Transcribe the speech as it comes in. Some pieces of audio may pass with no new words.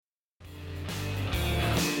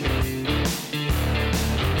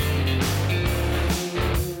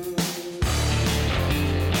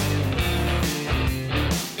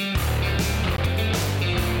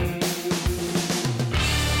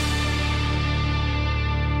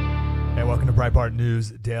Welcome to Breitbart News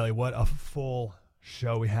Daily. What a full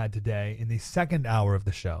show we had today in the second hour of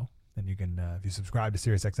the show. And you can, if you subscribe to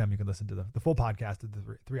SiriusXM, you can listen to the full podcast of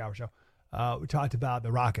the three-hour show. We talked about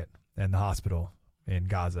the rocket and the hospital in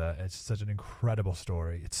Gaza. It's such an incredible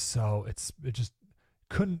story. It just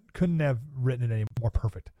couldn't have written it any more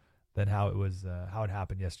perfect than how it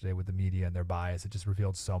happened yesterday with the media and their bias. It just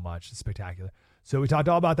revealed so much. It's spectacular. So we talked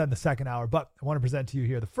all about that in the second hour, but I want to present to you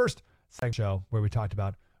here the first segment show where we talked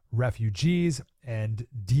about refugees and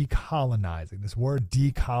decolonizing. This word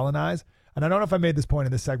decolonize, and I don't know if I made this point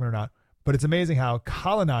in this segment or not, but it's amazing how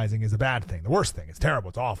colonizing is a bad thing, the worst thing. It's terrible.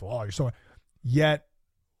 It's awful. Oh, you're so. Yet,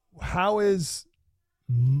 how is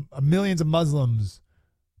millions of Muslims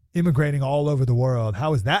immigrating all over the world?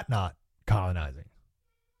 How is that not colonizing?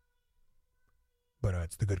 But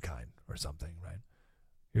it's the good kind or something, right?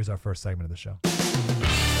 Here's our first segment of the show.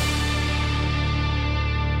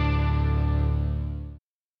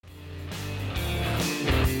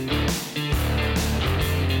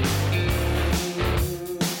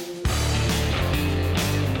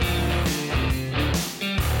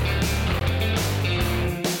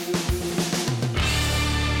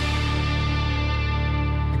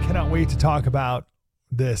 Wait to talk about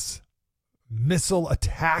this missile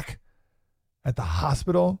attack at the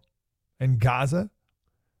hospital in Gaza.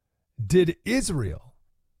 Did Israel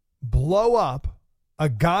blow up a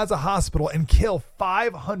Gaza hospital and kill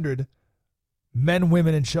 500 men,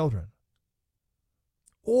 women, and children?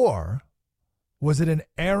 Or was it an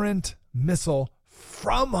errant missile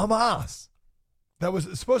from Hamas that was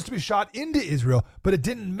supposed to be shot into Israel, but it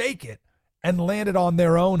didn't make it and landed on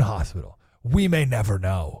their own hospital? We may never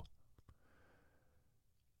know.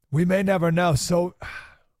 We may never know. So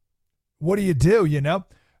what do?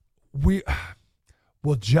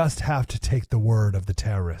 We'll just have to take the word of the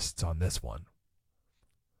terrorists on this one.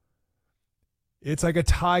 It's like a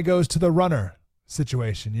tie goes to the runner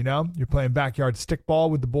situation, You're playing backyard stickball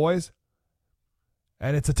with the boys,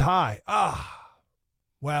 and it's a tie.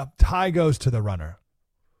 Well, tie goes to the runner.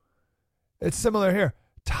 It's similar here.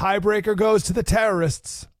 Tiebreaker goes to the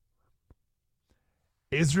terrorists.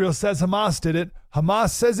 Israel says Hamas did it. Hamas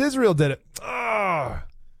says Israel did it.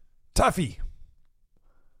 Toughie.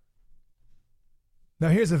 Now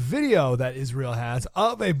here's a video that Israel has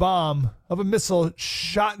of a missile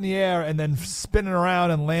shot in the air and then spinning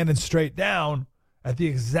around and landing straight down at the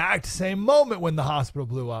exact same moment when the hospital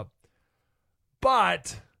blew up.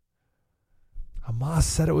 But Hamas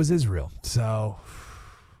said it was Israel. So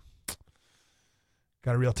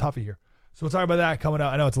got a real toughie here. So we'll talk about that coming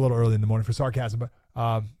up. I know it's a little early in the morning for sarcasm,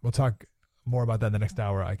 but we'll talk more about that in the next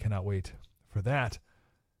hour. I cannot wait for that.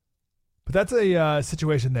 But that's a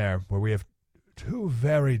situation there where we have two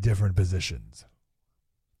very different positions.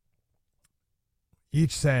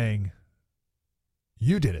 Each saying,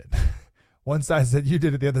 you did it. One side said you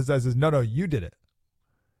did it. The other side says, no, you did it.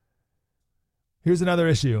 Here's another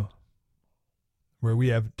issue where we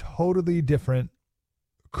have totally different,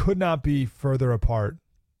 could not be further apart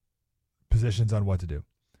positions on what to do.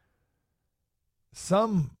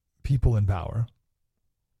 Some people in power,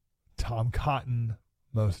 Tom Cotton,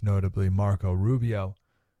 most notably Marco Rubio,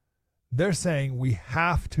 they're saying we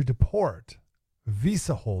have to deport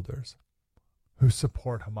visa holders who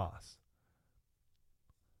support Hamas.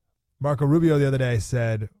 Marco Rubio the other day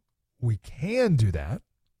said we can do that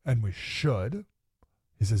and we should.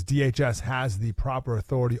 He says DHS has the proper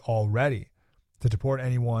authority already to deport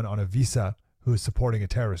anyone on a visa who is supporting a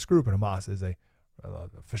terrorist group, and Hamas is a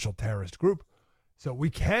official terrorist group. So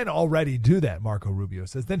we can already do that, Marco Rubio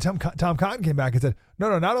says. Then Tom Cotton came back and said,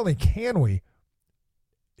 no, not only can we,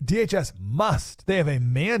 DHS must. They have a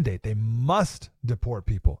mandate. They must deport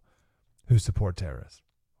people who support terrorists.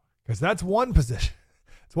 Because that's one position.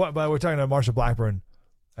 It's what, but we're talking to Marsha Blackburn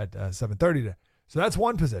at 7:30 today. So that's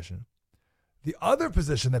one position. The other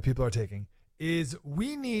position that people are taking is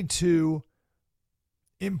we need to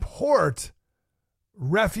import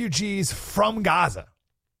refugees from Gaza.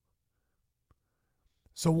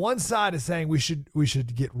 So one side is saying we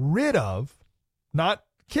should get rid of, not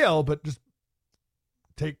kill, but just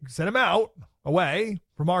send them out, away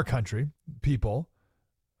from our country, people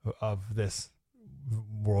of this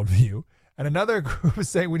worldview. And another group is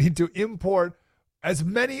saying we need to import as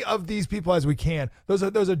many of these people as we can. Those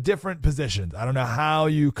are different positions. I don't know how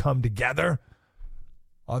you come together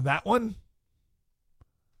on that one.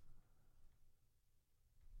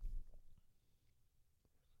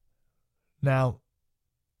 Now,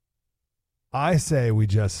 I say we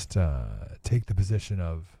just take the position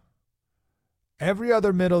of every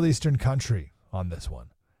other Middle Eastern country on this one.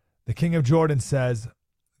 The King of Jordan says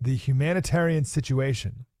the humanitarian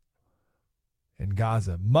situation in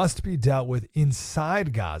Gaza must be dealt with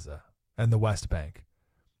inside Gaza and the West Bank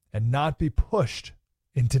and not be pushed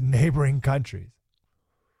into neighboring countries.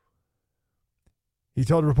 He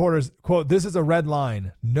told reporters, quote, "This is a red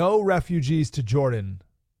line. No refugees to Jordan."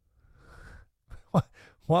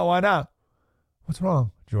 Why not? What's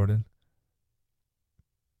wrong, Jordan?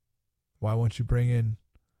 Why won't you bring in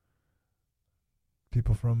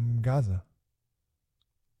people from Gaza?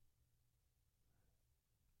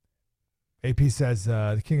 AP says,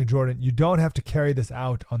 the King of Jordan, "You don't have to carry this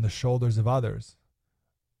out on the shoulders of others.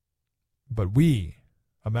 But we,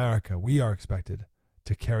 America, we are expected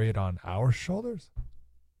to carry it on our shoulders."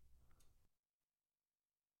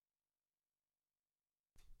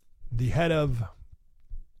 The head of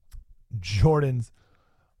Jordan's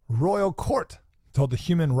royal court told the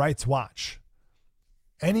Human Rights Watch,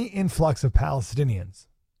 any influx of Palestinians,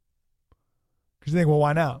 because you think, well,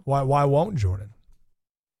 why not? Why won't Jordan?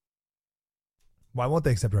 Why won't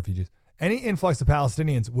they accept refugees? Any influx of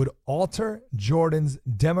Palestinians would alter Jordan's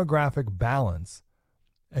demographic balance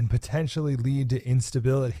and potentially lead to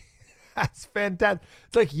instability. That's fantastic.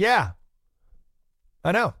 It's like, yeah,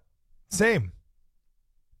 I know. Same.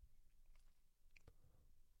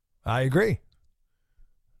 I agree.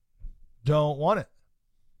 Don't want it.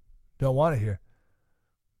 Don't want it here.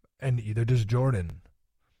 And either does Jordan.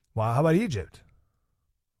 Well, how about Egypt?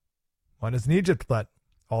 Why doesn't Egypt let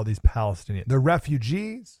all these Palestinians? They're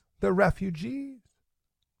refugees. They're refugees.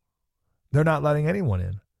 They're not letting anyone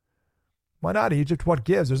in. Why not Egypt? What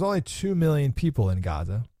gives? There's only 2 million people in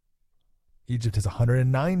Gaza. Egypt has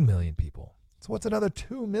 109 million people. So what's another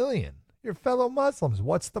 2 million? Your fellow Muslims.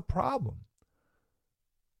 What's the problem?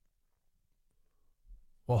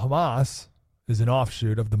 Well, Hamas is an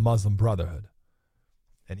offshoot of the Muslim Brotherhood,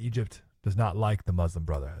 and Egypt does not like the Muslim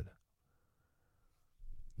Brotherhood.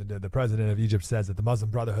 The president of Egypt says that the Muslim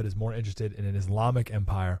Brotherhood is more interested in an Islamic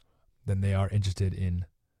empire than they are interested in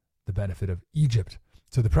the benefit of Egypt.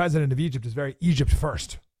 So the president of Egypt is very Egypt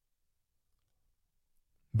first.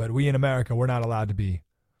 But we in America, we're not allowed to be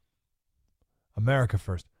America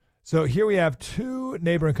first. So here we have 2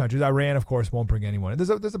 neighboring countries. Iran, of course, won't bring anyone. There's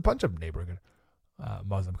a bunch of neighboring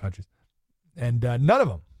Muslim countries. And none of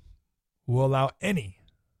them will allow any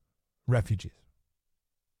refugees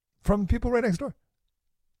from people right next door.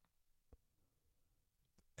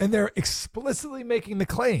 And they're explicitly making the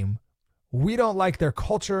claim, we don't like their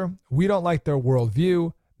culture, we don't like their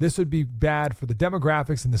worldview, this would be bad for the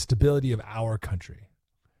demographics and the stability of our country.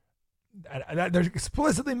 And they're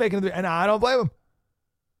explicitly making it, and I don't blame them.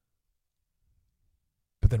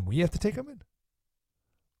 But then we have to take them in.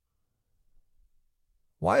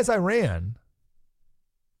 Why is Iran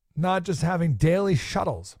not just having daily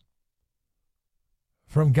shuttles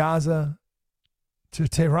from Gaza to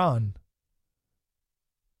Tehran?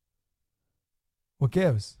 What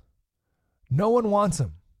gives? No one wants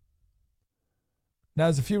them. Now,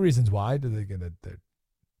 there's a few reasons why. They're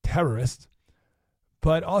terrorists.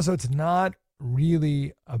 But also, it's not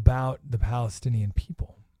really about the Palestinian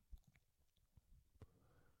people.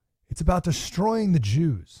 It's about destroying the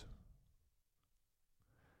Jews.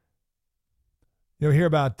 You know, hear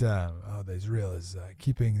about the Israelis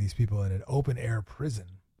keeping these people in an open-air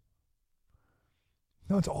prison.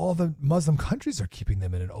 No, it's all the Muslim countries are keeping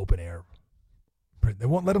them in an open-air prison. They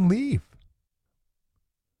won't let them leave.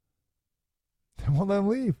 They won't let them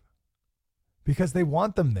leave because they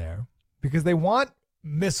want them there, because they want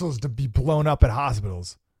missiles to be blown up at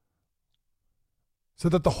hospitals so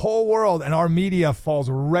that the whole world and our media falls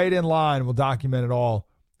right in line. We'll document it all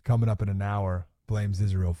coming up in an hour, blames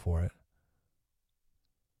Israel for it.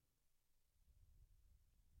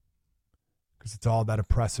 Because it's all that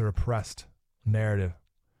oppressor-oppressed narrative.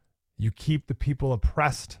 You keep the people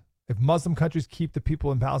oppressed. If Muslim countries keep the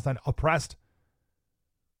people in Palestine oppressed,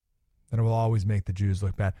 then it will always make the Jews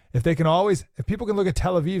look bad. If people can look at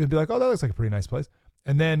Tel Aviv and be like, oh, that looks like a pretty nice place.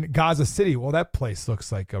 And then Gaza City, well, that place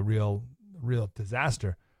looks like a real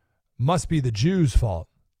disaster. Must be the Jews' fault.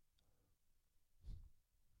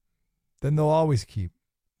 Then they'll always keep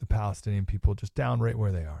the Palestinian people just down right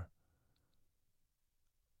where they are.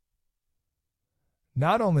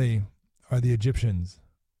 Not only are the Egyptians,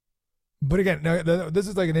 but again, now, this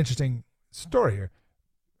is like an interesting story here.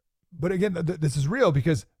 But again, this is real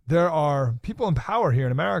because there are people in power here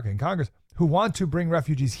in America, in Congress, who want to bring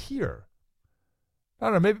refugees here. I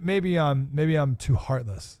don't know, maybe I'm too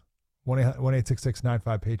heartless.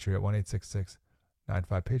 1-866-95-PATRIOT,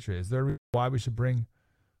 1-866-95-PATRIOT. Is there a reason why we should bring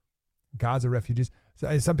Gaza refugees?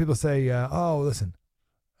 So, some people say, listen,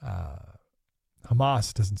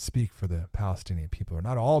 Hamas doesn't speak for the Palestinian people, or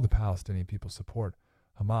not all the Palestinian people support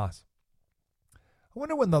Hamas. I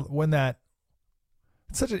wonder when that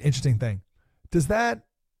It's such an interesting thing.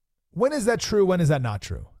 When is that true? When is that not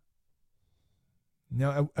true?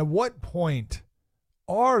 At what point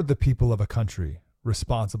are the people of a country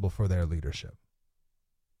responsible for their leadership?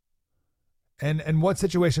 And what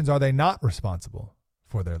situations are they not responsible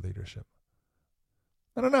for their leadership?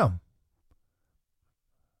 I don't know.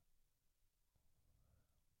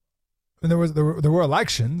 And there were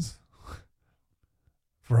elections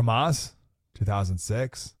for Hamas,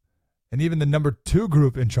 2006, and even the number 2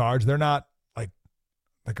 group in charge, they're not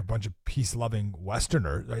like a bunch of peace-loving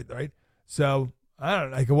Westerners, right? So I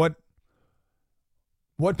don't know,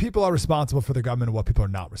 what people are responsible for the government and what people are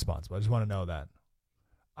not responsible. I just want to know that.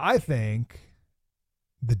 I think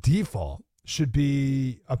the default should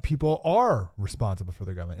be people are responsible for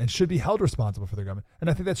their government and should be held responsible for their government.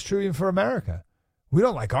 And I think that's true even for America. We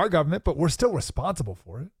don't like our government, but we're still responsible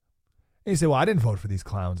for it. And you say, well, I didn't vote for these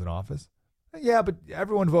clowns in office. Yeah, but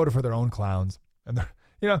everyone voted for their own clowns. And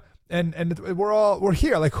and we're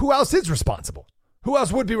here. Like, who else is responsible? Who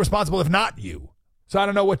else would be responsible if not you? So I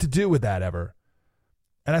don't know what to do with that ever.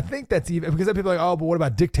 And I think that's even because then people are like, oh, but what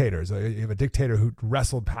about dictators? You have a dictator who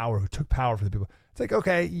wrestled power, who took power for the people. It's like,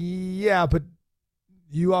 okay, yeah, but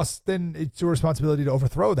you also, then it's your responsibility to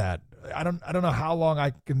overthrow that. I don't know how long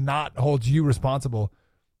I can not hold you responsible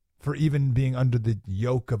for even being under the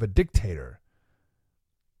yoke of a dictator.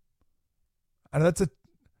 And that's a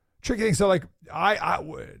tricky thing. So like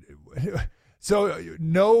so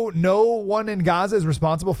no one in Gaza is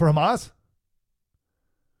responsible for Hamas.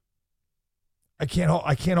 I can't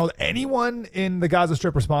hold anyone in the Gaza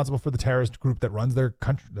Strip responsible for the terrorist group that runs their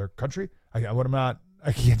country. I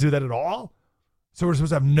can't do that at all. So we're supposed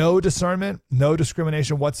to have no discernment, no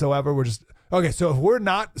discrimination whatsoever. We're just okay. So if we're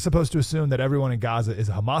not supposed to assume that everyone in Gaza is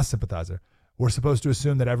a Hamas sympathizer, we're supposed to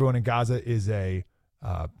assume that everyone in Gaza is a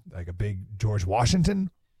big George Washington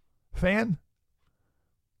fan,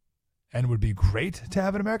 and would be great to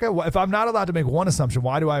have in America. If I'm not allowed to make one assumption,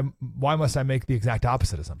 why must I make the exact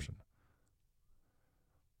opposite assumption?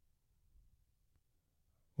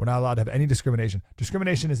 We're not allowed to have any discrimination.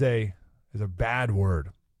 Discrimination is a bad word.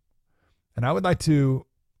 And I would like to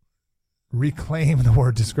reclaim the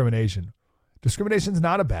word discrimination. Discrimination is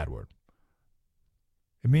not a bad word.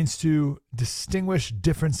 It means to distinguish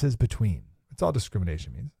differences between. That's all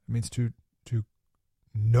discrimination means. It means to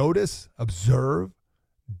notice, observe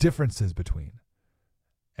differences between,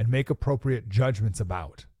 and make appropriate judgments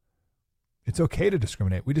about. It's okay to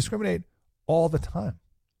discriminate. We discriminate all the time.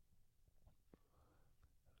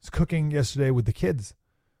 I was cooking yesterday with the kids,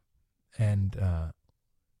 and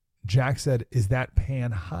Jack said, "Is that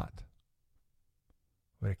pan hot?"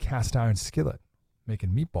 We had a cast iron skillet making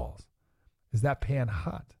meatballs. "Is that pan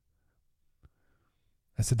hot?"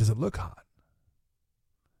 I said, "Does it look hot?"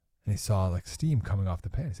 And he saw like steam coming off the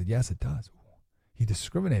pan. He said, "Yes, it does." He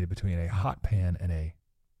discriminated between a hot pan and a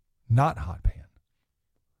not hot pan.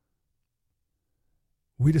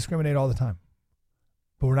 We discriminate all the time,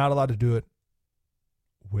 but we're not allowed to do it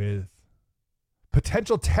with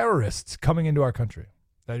potential terrorists coming into our country.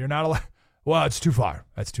 That you're not allowed. Well, it's too far.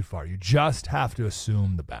 That's too far. You just have to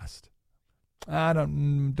assume the best. I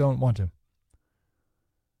don't want to.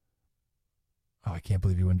 Oh, I can't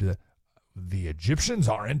believe you wouldn't do that. The Egyptians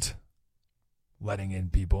aren't letting in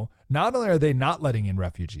people. Not only are they not letting in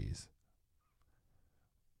refugees,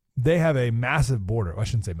 they have a massive border. I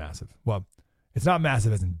shouldn't say massive. Well, it's not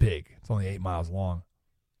massive as in big. It's only 8 miles long.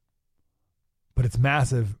 But it's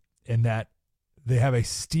massive in that they have a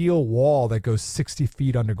steel wall that goes 60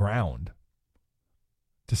 feet underground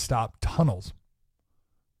to stop tunnels.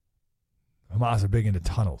 Hamas are big into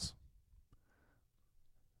tunnels.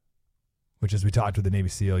 Which, as we talked with the Navy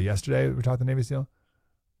SEAL yesterday,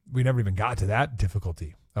 we never even got to that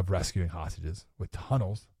difficulty of rescuing hostages with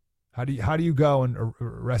tunnels. How do you go and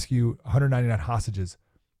rescue 199 hostages,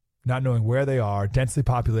 not knowing where they are, densely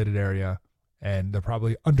populated area, and they're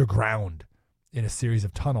probably underground in a series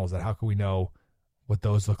of tunnels that how can we know what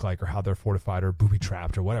those look like or how they're fortified or booby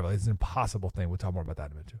trapped or whatever. It's an impossible thing. We'll talk more about that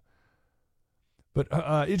in a minute too.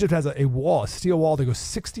 But Egypt has a wall, a steel wall that goes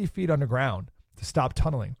 60 feet underground to stop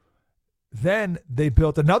tunneling. Then they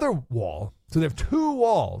built another wall. So they have 2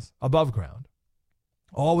 walls above ground,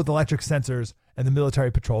 all with electric sensors, and the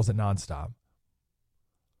military patrols it nonstop.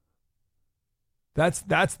 That's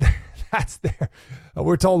there.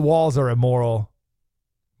 We're told walls are immoral.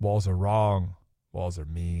 Walls are wrong. Walls are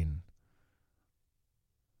mean.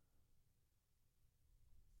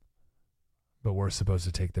 But we're supposed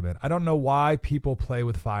to take them in. I don't know why people play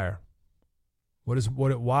with fire.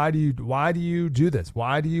 Why do you do this?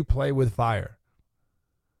 Why do you play with fire?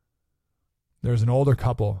 There's an older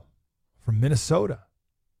couple from Minnesota,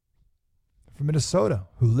 from Minnesota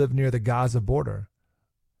who live near the Gaza border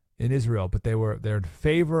in Israel, but they're in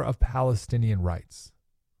favor of Palestinian rights.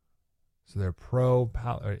 So they're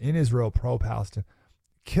in Israel, pro-Palestine,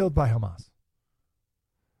 killed by Hamas.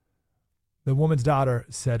 The woman's daughter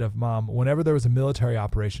said of mom, whenever there was a military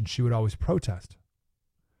operation, she would always protest.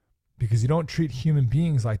 Because you don't treat human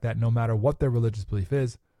beings like that, no matter what their religious belief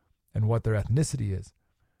is and what their ethnicity is.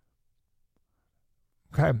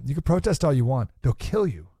 Okay, you can protest all you want. They'll kill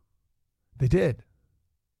you. They did.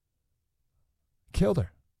 Killed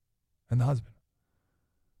her and the husband.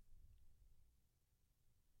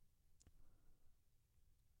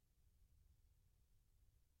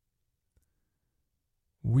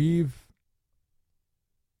 We've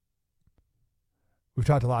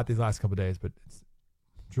talked a lot these last couple of days, but it's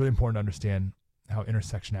really important to understand how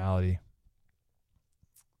intersectionality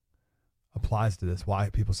applies to this, why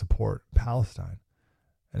people support Palestine.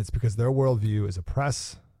 And it's because their worldview is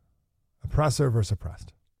oppressor versus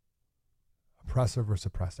oppressed. Oppressor versus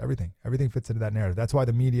oppressed. Everything fits into that narrative. That's why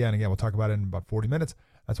the media, and again, we'll talk about it in about 40 minutes,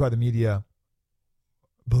 that's why the media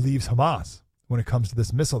believes Hamas when it comes to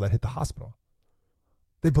this missile that hit the hospital.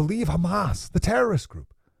 They believe Hamas, the terrorist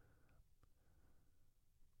group.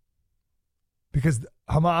 Because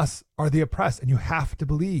Hamas are the oppressed, and you have to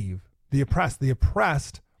believe the oppressed. The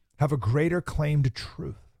oppressed have a greater claim to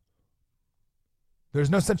truth.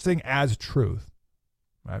 There's no such thing as truth,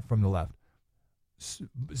 right, from the left.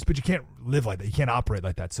 But you can't live like that. You can't operate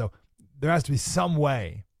like that. So there has to be some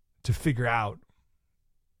way to figure out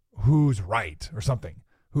who's right or something,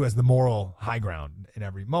 who has the moral high ground in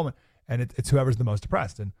every moment. And it's whoever's the most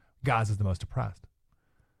oppressed. And Gaza is the most oppressed.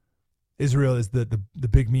 Israel is the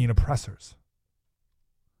big mean oppressors.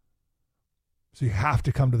 So you have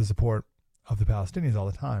to come to the support of the Palestinians all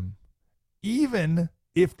the time, even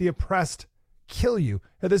if the oppressed kill you.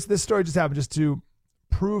 Now, this story just happened just to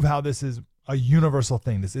prove how this is a universal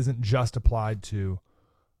thing. This isn't just applied to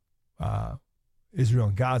Israel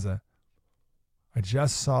and Gaza. I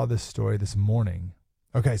just saw this story this morning.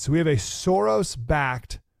 Okay, so we have a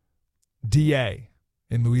Soros-backed DA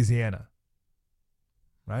in Louisiana,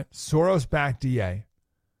 right? Soros-backed DA.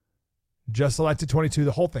 Just elected 22,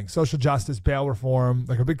 the whole thing, social justice, bail reform,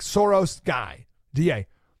 like a big Soros guy, DA,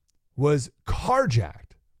 was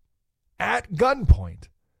carjacked at gunpoint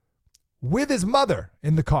with his mother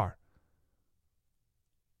in the car.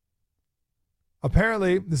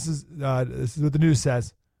 Apparently, this is what the news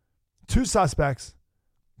says. 2 suspects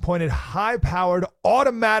pointed high-powered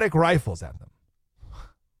automatic rifles at them.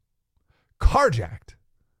 Carjacked.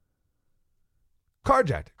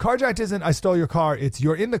 Carjacked isn't I stole your car. It's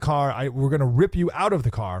you're in the car. We're going to rip you out of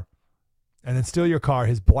the car and then steal your car,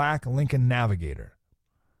 his black Lincoln Navigator.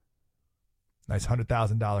 Nice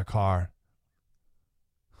 $100,000 car.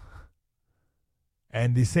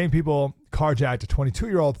 And these same people carjacked a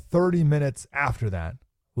 22-year-old 30 minutes after that,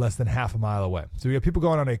 less than half a mile away. So we have people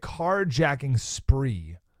going on a carjacking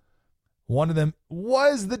spree. One of them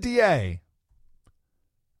was the DA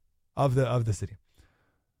of the city.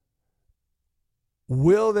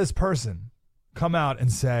 Will this person come out and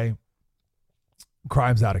say,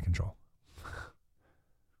 crime's out of control?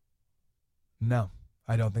 No,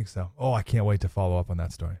 I don't think so. Oh, I can't wait to follow up on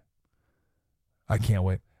that story. I can't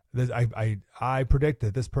wait. I predict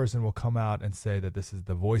that this person will come out and say that this is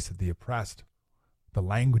the voice of the oppressed, the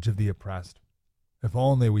language of the oppressed. If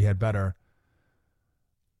only we had better,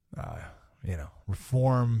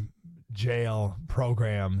 reform jail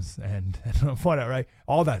programs and whatever, right?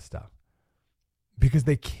 All that stuff. Because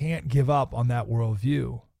they can't give up on that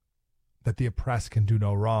worldview that the oppressed can do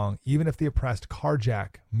no wrong, even if the oppressed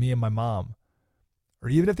carjack me and my mom, or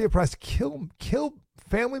even if the oppressed kill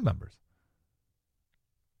family members.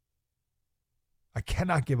 I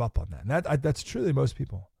cannot give up on that. And that's truly most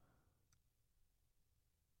people.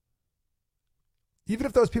 Even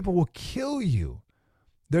if those people will kill you.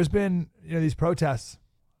 There's been these protests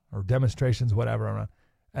or demonstrations, whatever,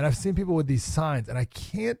 and I've seen people with these signs, and I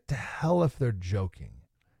can't tell if they're joking.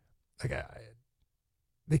 Like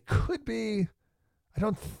they could be. I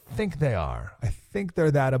don't think they are. I think they're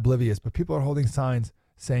that oblivious. But people are holding signs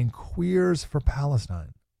saying "Queers for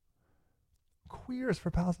Palestine." Queers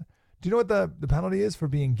for Palestine. Do you know what the penalty is for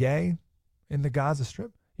being gay in the Gaza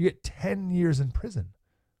Strip? You get 10 years in prison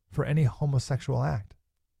for any homosexual act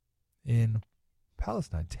in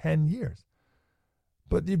Palestine. 10 years.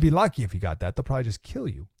 But you'd be lucky if you got that. They'll probably just kill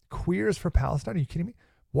you. Queers for Palestine? Are you kidding me?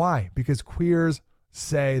 Why? Because queers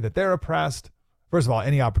say that they're oppressed. First of all,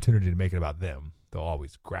 any opportunity to make it about them, they'll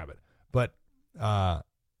always grab it. But I'm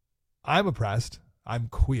oppressed. I'm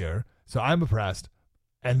queer. So I'm oppressed.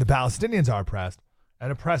 And the Palestinians are oppressed.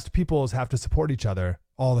 And oppressed peoples have to support each other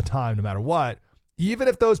all the time, no matter what. Even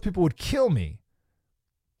if those people would kill me,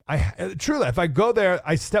 truly, if I go there,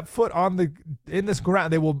 I step foot in this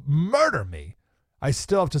ground, they will murder me. I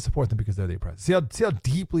still have to support them because they're the oppressed. See how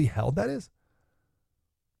deeply held that is?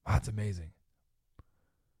 Wow, that's amazing.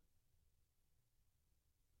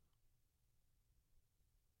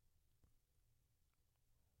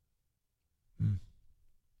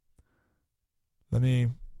 Let me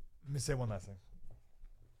say one last thing.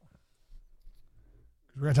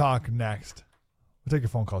 We're going to talk next. We'll take your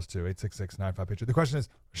phone calls too, 866-95-PATRIOT. The question is,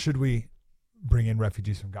 should we bring in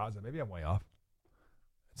refugees from Gaza? Maybe I'm way off.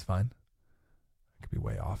 It's fine. I could be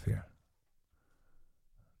way off here.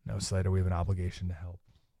 No, Slater, we have an obligation to help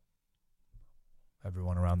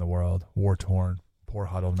everyone around the world, war-torn, poor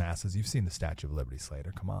huddled masses. You've seen the Statue of Liberty,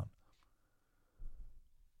 Slater. Come on.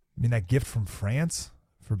 I mean, that gift from France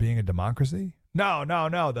for being a democracy? No.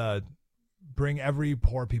 The bring every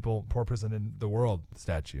poor person in the world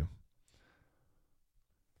statue.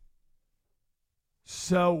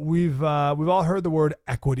 So we've all heard the word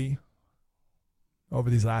equity over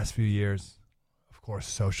these last few years. Of course,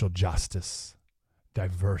 social justice,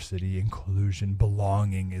 diversity, inclusion,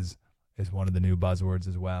 belonging is one of the new buzzwords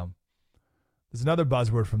as well. There's another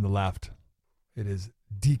buzzword from the left. It is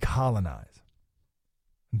decolonize.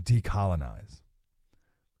 Decolonize.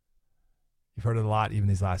 You've heard it a lot even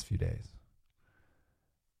these last few days.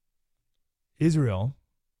 Israel,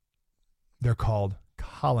 they're called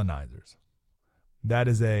colonizers. That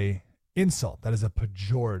is a insult. That is a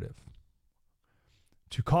pejorative.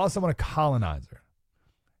 To call someone a colonizer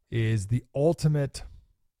is the ultimate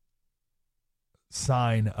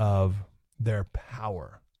sign of their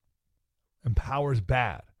power. And power is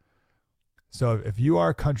bad. So if you are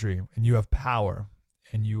a country and you have power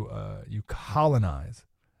and you colonize,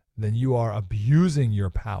 then you are abusing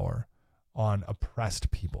your power on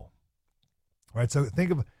oppressed people. Right? So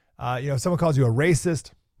think of, if someone calls you a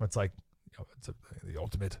racist, it's like, it's the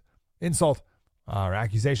ultimate insult or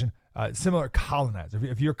accusation. Similar, colonizer.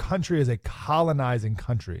 If your country is a colonizing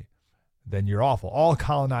country, then you're awful. All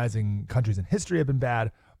colonizing countries in history have been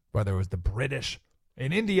bad, whether it was the British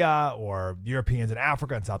in India or Europeans in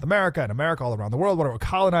Africa and South America and America all around the world. Whatever,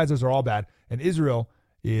 colonizers are all bad. And Israel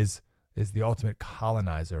is the ultimate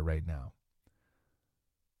colonizer right now.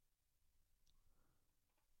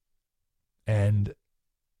 And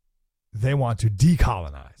they want to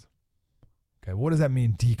decolonize. Okay, what does that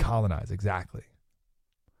mean, decolonize, exactly?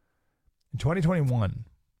 In 2021,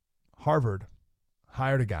 Harvard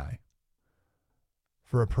hired a guy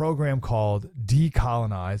for a program called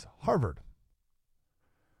Decolonize Harvard.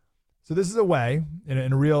 So this is a way, in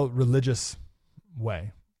a real religious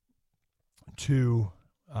way, to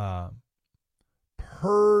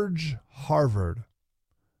purge Harvard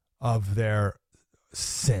of their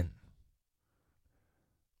sin.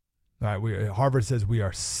 All right, Harvard says we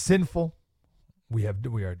are sinful. We have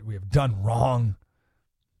done wrong.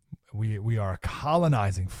 We are a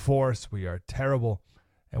colonizing force. We are terrible,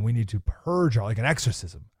 and we need to purge, like an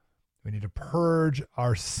exorcism. We need to purge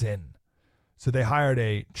our sin. So they hired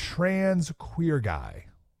a trans queer guy,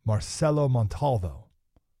 Marcelo Montalvo.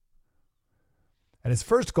 And his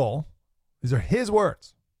first goal, these are his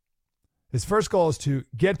words. His first goal is to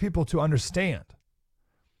get people to understand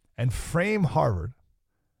and frame Harvard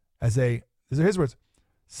as these are his words,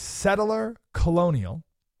 settler, colonial,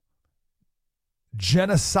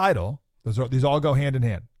 genocidal. These all go hand in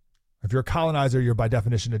hand. If you're a colonizer, you're by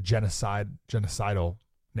definition a genocidal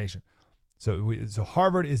nation. So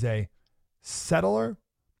Harvard is a settler,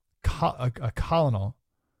 a colonial,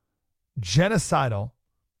 genocidal,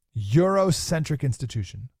 Eurocentric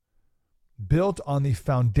institution built on the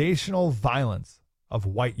foundational violence of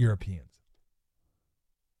white Europeans.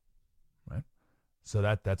 Right? So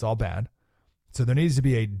that's all bad. So there needs to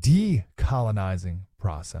be a decolonizing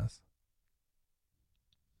process.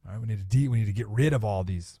 All right, we need to get rid of all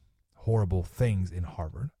these horrible things in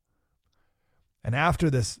Harvard. And after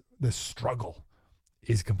this struggle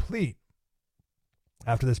is complete,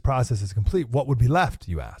 after this process is complete, what would be left,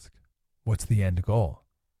 you ask? What's the end goal?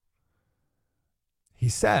 He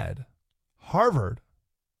said, Harvard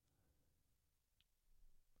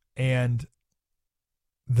and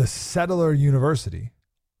the settler university,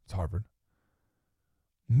 it's Harvard,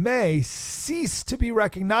 may cease to be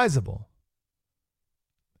recognizable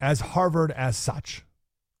as Harvard as such.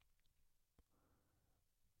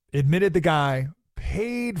 Admitted the guy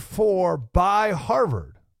paid for by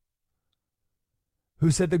Harvard, who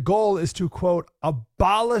said the goal is to, quote,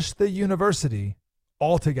 abolish the university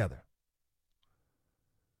altogether.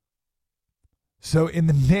 So in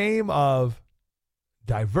the name of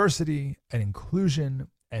diversity and inclusion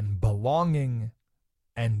and belonging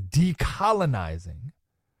and decolonizing.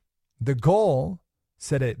 The goal,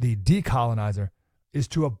 said it, the decolonizer, is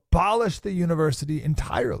to abolish the university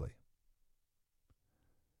entirely.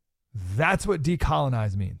 That's what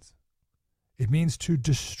decolonize means. It means to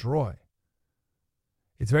destroy.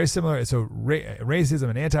 It's very similar. So racism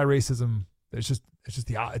and anti-racism, it's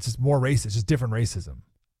just more race. It's just different racism,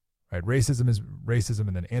 right? Racism is racism,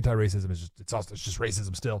 and then anti-racism is just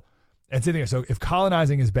racism still. And same thing. So if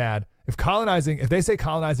colonizing is bad, if they say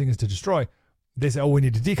colonizing is to destroy, they say, oh, we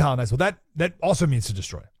need to decolonize. Well, that also means to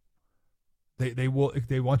destroy. They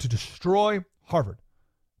want to destroy Harvard,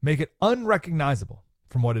 make it unrecognizable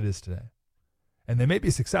from what it is today. And they may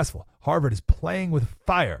be successful. Harvard is playing with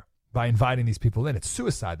fire by inviting these people in. It's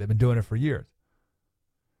suicide. They've been doing it for years.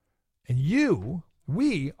 And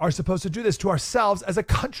we are supposed to do this to ourselves as a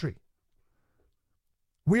country.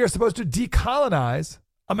 We are supposed to decolonize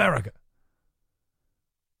America.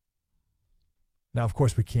 Now, of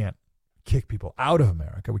course, we can't kick people out of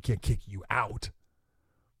America. We can't kick you out.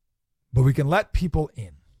 But we can let people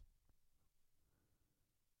in.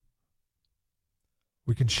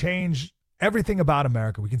 We can change everything about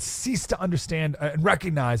America. We can cease to understand and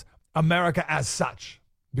recognize America as such,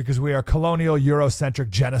 because we are colonial, Eurocentric,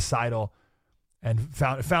 genocidal, and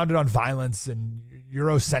founded on violence and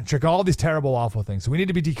Eurocentric, all these terrible, awful things. So we need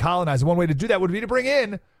to be decolonized. One way to do that would be to bring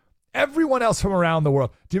in everyone else from around the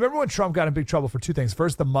world. Do you remember when Trump got in big trouble for two things?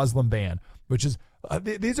 First, the Muslim ban, which is,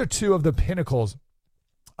 these are two of the pinnacles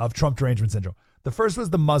of Trump derangement syndrome. The first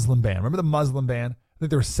was the Muslim ban. Remember the Muslim ban? I think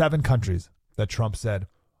there were 7 countries that Trump said,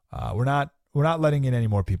 we're not letting in any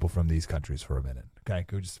more people from these countries for a minute. Okay,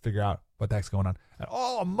 can we just figure out what the heck's going on? And,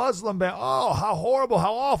 a Muslim ban. Oh, how horrible,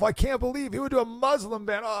 how awful. I can't believe he would do a Muslim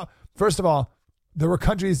ban. Oh. First of all, there were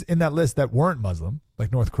countries in that list that weren't Muslim,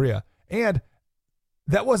 like North Korea. And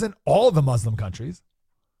that wasn't all the Muslim countries.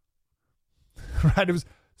 Right? It was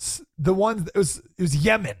the ones, it was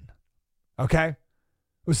Yemen. Okay?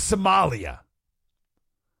 It was Somalia.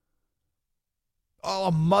 Oh,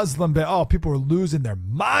 a Muslim ban. Oh, people were losing their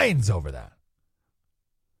minds over that.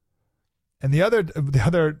 And the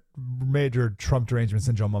other major Trump derangement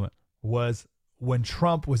syndrome moment was when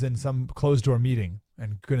Trump was in some closed door meeting.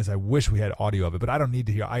 And goodness, I wish we had audio of it, but I don't need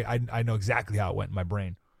to hear. I know exactly how it went in my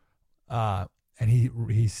brain. And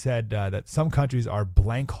he said that some countries are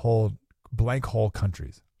blank hole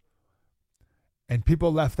countries. And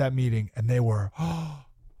people left that meeting and they were,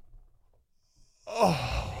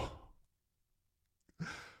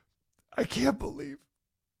 I can't believe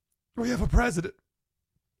we have a president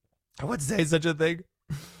I would say such a thing.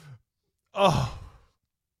 Oh,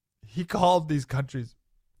 he called these countries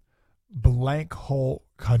blank hole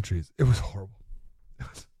countries. It was horrible.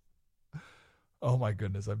 Oh my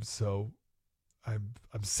goodness. I'm sick.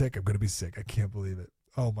 I'm going to be sick. I can't believe it.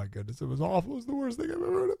 Oh my goodness. It was awful. It was the worst thing I've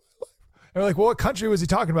ever heard in my life. And we're like, well, what country was he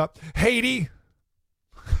talking about? Haiti.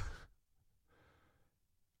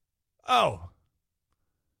 Oh.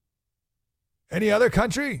 Any other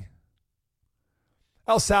country?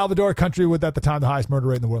 El Salvador, country with at the time the highest murder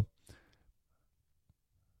rate in the world.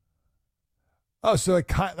 Oh, so they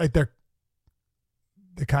kind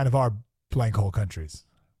of are blank hole countries.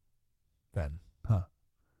 Then, huh?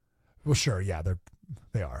 Well, sure, yeah,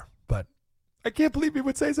 they are. But I can't believe he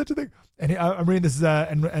would say such a thing. And I'm reading this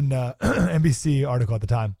NBC article at the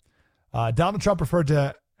time. Donald Trump referred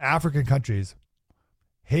to African countries,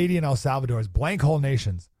 Haiti and El Salvador, as blank hole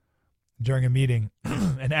nations during a meeting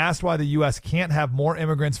and asked why the U.S. can't have more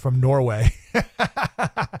immigrants from Norway.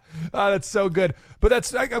 Oh, that's so good. But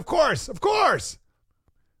that's like, of course.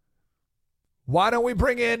 Why don't we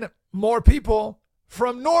bring in more people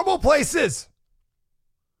from normal places?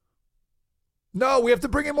 No, we have to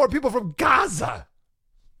bring in more people from Gaza.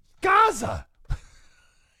 Gaza.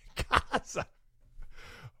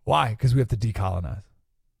 Why? Because we have to decolonize.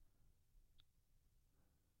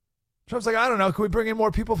 Trump's like, I don't know. Can we bring in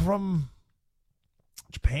more people from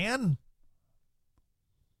Japan?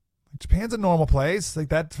 Japan's a normal place. Like,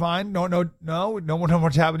 that's fine. No more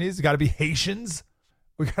Japanese. It's got to be Haitians.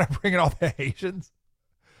 We got to bring in all the Haitians.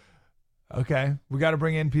 Okay. We got to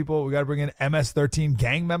bring in people. We got to bring in MS-13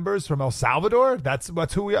 gang members from El Salvador. That's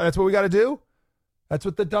who we are. That's what we got to do. That's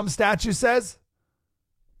what the dumb statue says.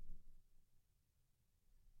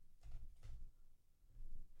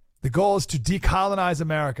 The goal is to decolonize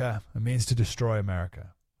America. It means to destroy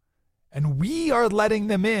America. And we are letting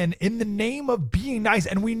them in the name of being nice.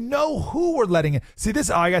 And we know who we're letting in. See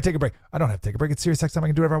this? Oh, I got to take a break. I don't have to take a break. It's Sirius XM. I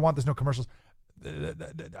can do whatever I want. There's no commercials.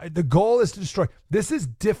 The goal is to destroy. This is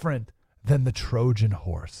different than the Trojan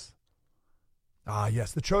horse. Ah,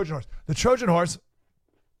 yes, the Trojan horse. The Trojan horse,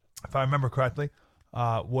 if I remember correctly,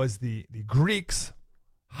 was the Greeks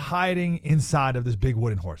hiding inside of this big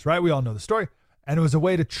wooden horse, right? We all know the story. And it was a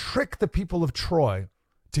way to trick the people of Troy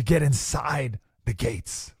to get inside the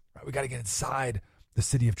gates. Right? We got to get inside the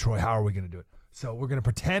city of Troy. How are we going to do it? So we're going to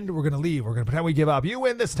pretend we're going to leave. We're going to pretend we give up. You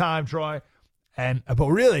win this time, Troy. But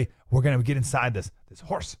really, we're going to get inside this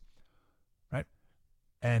horse, right?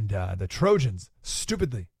 And the Trojans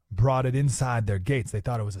stupidly brought it inside their gates. They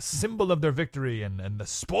thought it was a symbol of their victory and the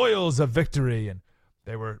spoils of victory. And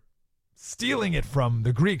they were stealing it from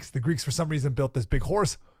the Greeks. The Greeks, for some reason, built this big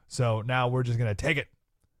horse. So now we're just going to take it.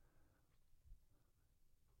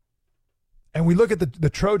 And we look at the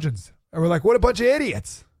Trojans and we're like, what a bunch of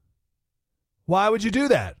idiots. Why would you do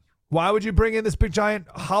that? Why would you bring in this big giant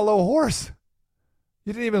hollow horse?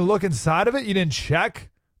 You didn't even look inside of it. You didn't check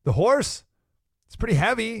the horse. It's pretty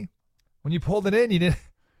heavy. When you pulled it in, you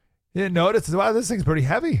didn't notice. Wow, this thing's pretty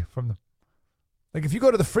heavy. Like if you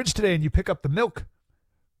go to the fridge today and you pick up the milk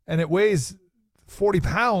and it weighs 40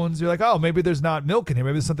 pounds, you're like, oh, maybe there's not milk in here.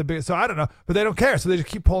 Maybe there's something big. So I don't know. But they don't care. So they just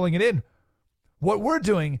keep pulling it in. What we're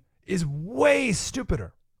doing is way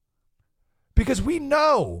stupider because we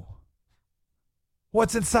know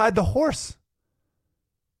what's inside the horse.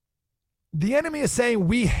 The enemy is saying,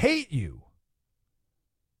 we hate you.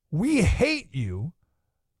 We hate you.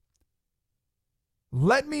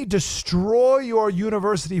 Let me destroy your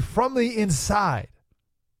university from the inside.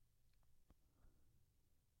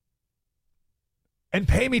 And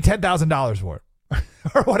pay me $10,000 for it.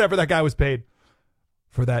 Or whatever that guy was paid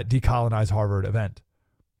for that decolonize Harvard event.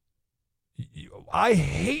 I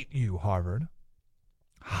hate you, Harvard.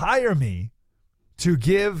 Hire me to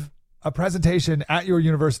give a presentation at your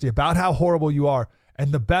university about how horrible you are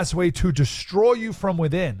and the best way to destroy you from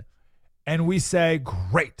within. And we say,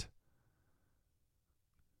 great.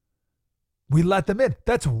 We let them in.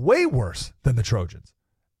 That's way worse than the Trojans.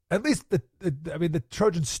 At least the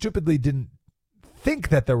Trojans stupidly didn't think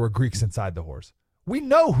that there were Greeks inside the horse. We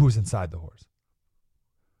know who's inside the horse.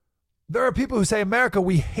 There are people who say, America,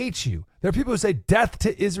 we hate you. There are people who say, death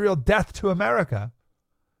to Israel, death to America.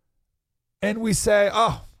 And we say,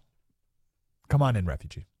 oh, come on in,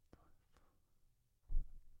 refugee.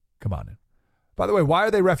 Come on in. By the way, why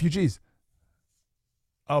are they refugees?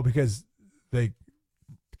 Oh, because they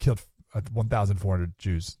killed 1,400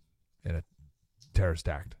 Jews in a terrorist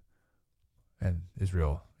act. And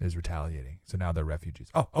Israel is retaliating. So now they're refugees.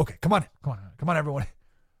 Oh, okay. Come on. Come on, everyone.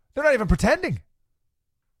 They're not even pretending.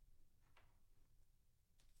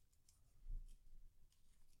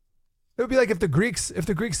 It would be like if the Greeks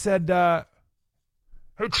said,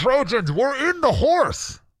 hey, Trojans, we're in the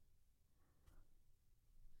horse.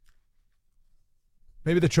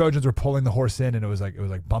 Maybe the Trojans were pulling the horse in and it was like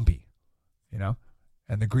bumpy, you know?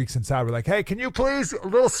 And the Greeks inside were like, hey, can you please a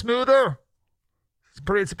little smoother?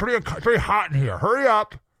 It's pretty hot in here. Hurry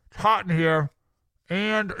up. It's hot in here.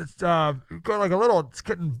 And it's got like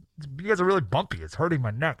you guys are really bumpy. It's hurting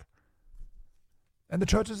my neck. And the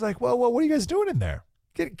Trojans like, well, what are you guys doing in there?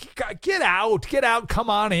 Get out. Get out. Come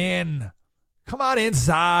on in. Come on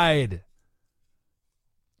inside.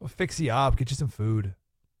 We'll fix you up. Get you some food.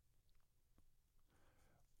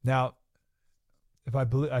 Now,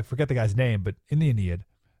 I forget the guy's name, but in the Aeneid,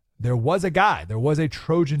 there was a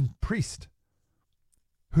Trojan priest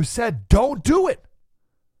who said, don't do it.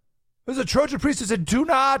 There's a Trojan priest who said, do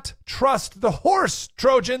not trust the horse,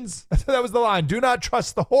 Trojans. That was the line. Do not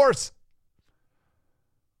trust the horse.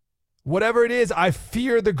 Whatever it is, I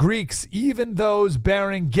fear the Greeks, even those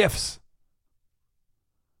bearing gifts.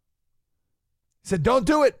 He said, don't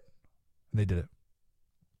do it. And they did it.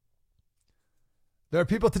 There are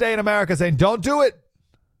people today in America saying, don't do it.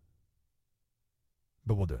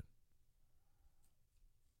 But we'll do it.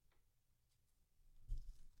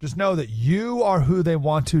 Just know that you are who they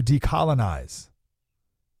want to decolonize.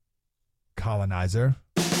 Colonizer.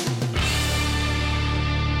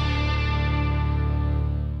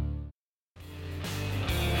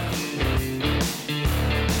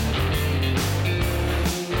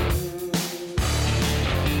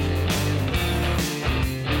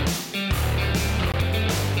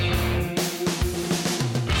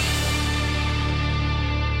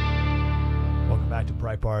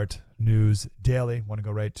 Breitbart News Daily. Want to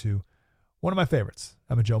go right to one of my favorites,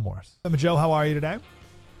 Emma Jo Morris. Emma Jo, how are you today?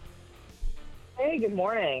 Hey, good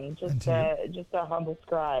morning. Just a humble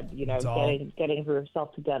scribe, getting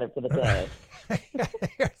herself together for the day.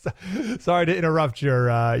 Sorry to interrupt your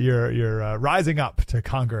rising up to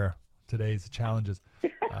conquer today's challenges.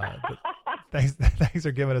 But thanks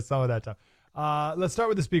for giving us some of that time. Let's start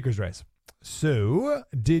with the speaker's race. So,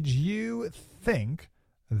 did you think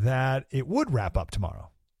that it would wrap up tomorrow?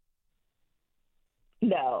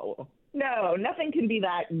 No. No, nothing can be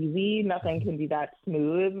that easy. Nothing can be that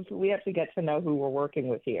smooth. We have to get to know who we're working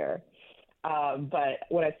with here. But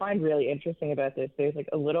what I find really interesting about this, there's like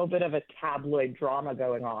a little bit of a tabloid drama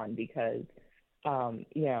going on because,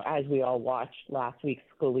 as we all watched last week,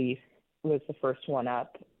 Scalise was the first one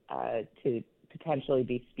up to potentially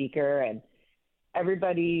be speaker, and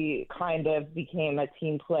everybody kind of became a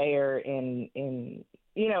team player in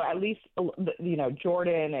at least,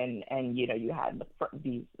 Jordan and you had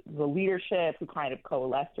the leadership who kind of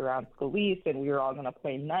coalesced around Scalise, and we were all going to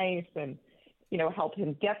play nice and, help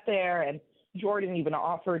him get there. And Jordan even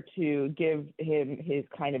offered to give him his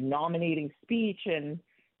kind of nominating speech, and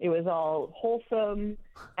it was all wholesome,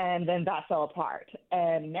 and then that fell apart.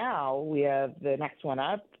 And now we have the next one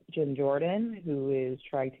up, Jim Jordan, who is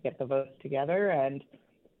trying to get the votes together, and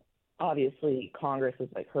obviously Congress is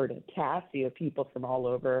like herd in cast. You have people from all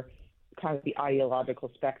over kind of the ideological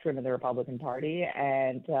spectrum in the Republican Party,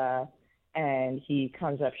 and he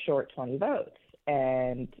comes up short 20 votes,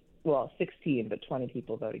 and 16, but 20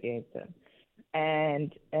 people vote against him.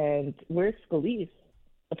 And where's Scalise?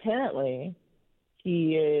 Apparently,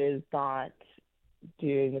 he is not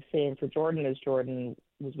doing the same for Jordan as Jordan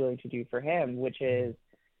was willing to do for him, which is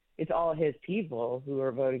it's all his people who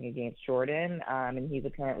are voting against Jordan, and he's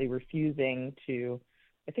apparently refusing to,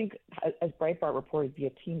 I think, as Breitbart reported, be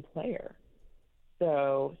a team player.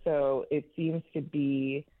 So it seems to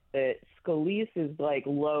be that Scalise is like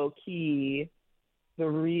low key the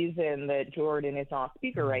reason that Jordan is not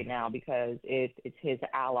speaker right now, because it's his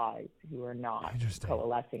allies who are not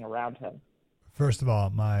coalescing around him. First of all,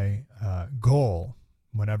 my goal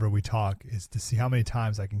whenever we talk is to see how many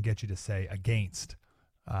times I can get you to say against.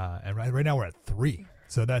 And right now we're at 3.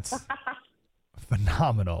 So that's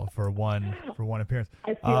phenomenal for one appearance.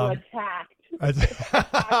 I feel attacked.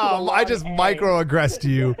 I just microaggressed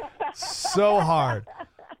you so hard.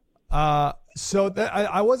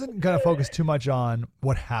 I wasn't going to focus too much on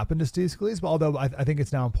what happened to Steve Scalise, but although I think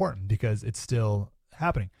it's now important because it's still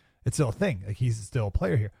happening. It's still a thing. Like, he's still a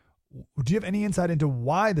player here. Do you have any insight into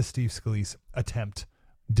why the Steve Scalise attempt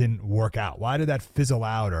didn't work out? Why did that fizzle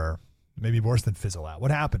out, or maybe worse than fizzle out?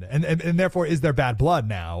 What happened? And therefore, is there bad blood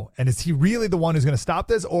now? And is he really the one who's going to stop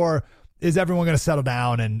this, or is everyone going to settle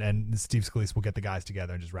down and Steve Scalise will get the guys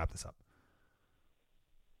together and just wrap this up?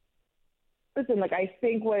 Listen, I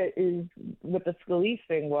think what the Scalise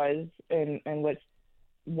thing was, and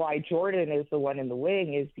why Jordan is the one in the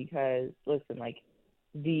wing is because,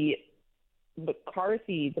 the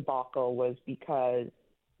McCarthy debacle was because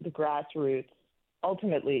the grassroots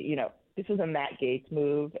ultimately, this was a Matt Gaetz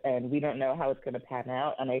move, and we don't know how it's going to pan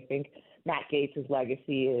out. And I think Matt Gaetz's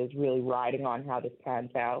legacy is really riding on how this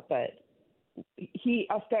pans out. But he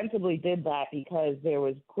ostensibly did that because there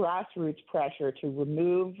was grassroots pressure to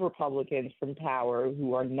remove Republicans from power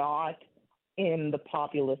who are not in the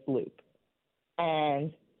populist loop.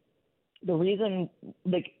 And the reason,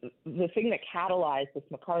 the thing that catalyzed this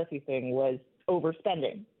McCarthy thing was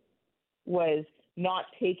overspending, was not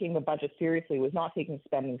taking the budget seriously, was not taking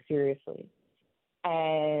spending seriously.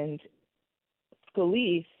 And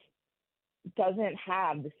Scalise doesn't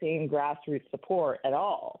have the same grassroots support at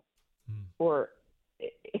all. Or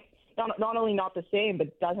not only not the same,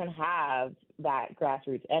 but doesn't have that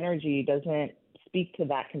grassroots energy, doesn't speak to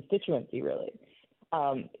that constituency really.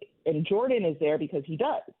 And Jordan is there because he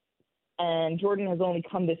does. And Jordan has only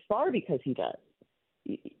come this far because he does.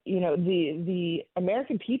 The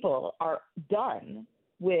American people are done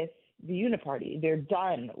with the uniparty. They're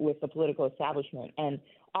done with the political establishment. And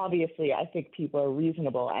obviously, I think people are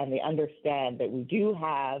reasonable and they understand that we do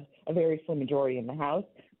have a very slim majority in the House.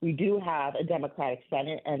 We do have a Democratic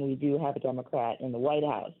Senate, and we do have a Democrat in the White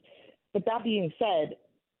House. But that being said,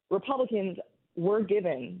 Republicans were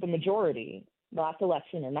given the majority last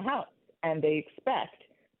election in the House, and they expect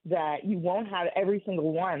that you won't have every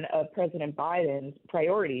single one of President Biden's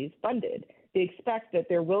priorities funded. They expect that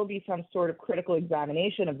there will be some sort of critical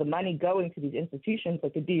examination of the money going to these institutions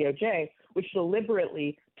like the DOJ, which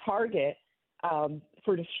deliberately target,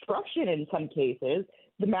 for destruction in some cases,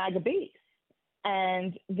 the MAGA base.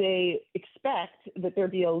 And they expect that there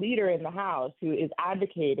be a leader in the House who is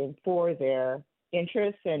advocating for their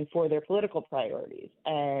interests and for their political priorities.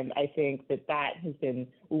 And I think that has been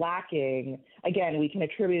lacking. Again, we can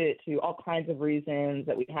attribute it to all kinds of reasons,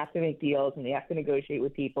 that we have to make deals and we have to negotiate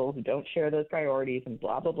with people who don't share those priorities and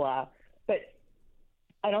blah, blah, blah. But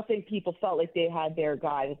I don't think people felt like they had their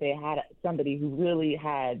guy, that they had somebody who really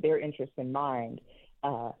had their interests in mind,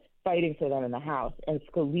 fighting for them in the House. And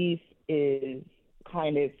Scalise is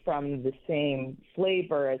kind of from the same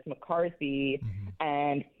flavor as McCarthy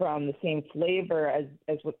and from the same flavor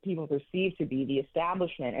as what people perceive to be the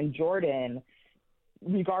establishment. And Jordan,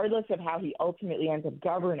 regardless of how he ultimately ends up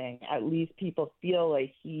governing, at least people feel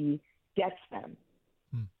like he gets them.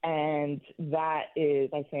 And that is,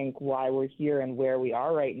 I think, why we're here and where we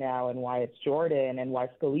are right now, and why it's Jordan and why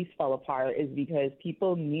Scalise fell apart, is because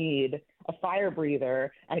people need a fire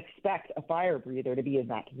breather and expect a fire breather to be in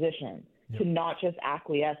that position, to not just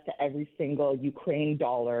acquiesce to every single Ukraine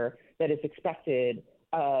dollar that is expected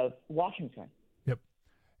of Washington. Yep.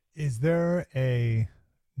 Is there a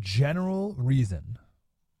general reason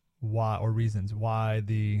why, or reasons why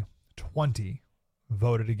the 20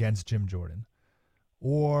 voted against Jim Jordan?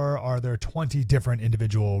 Or are there 20 different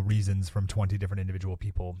individual reasons from 20 different individual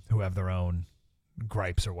people who have their own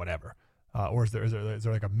gripes or whatever? Or is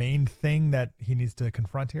there like a main thing that he needs to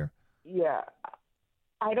confront here? Yeah.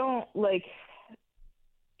 I don't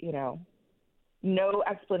no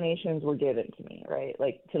explanations were given to me, right?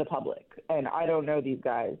 Like, to the public. And I don't know these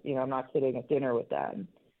guys, I'm not sitting at dinner with them.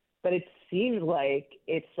 But it seems like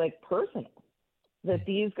it's personal. That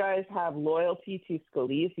these guys have loyalty to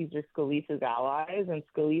Scalise. These are Scalise's allies, and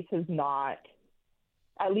Scalise has not,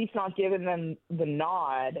 at least not given them the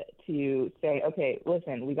nod to say, okay,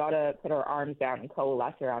 listen, we got to put our arms down and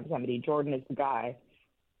coalesce around somebody. Jordan is the guy.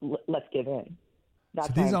 Let's give in. That's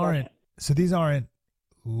so these aren't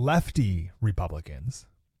lefty Republicans.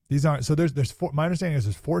 These aren't. So my understanding is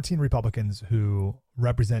there's 14 Republicans who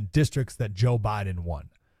represent districts that Joe Biden won.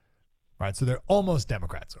 Right, so they're almost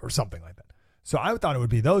Democrats or something like that. So I thought it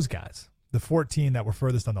would be those guys, the 14 that were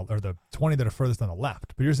furthest or the 20 that are furthest on the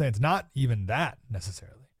left. But you're saying it's not even that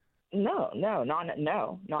necessarily. No,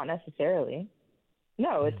 not necessarily.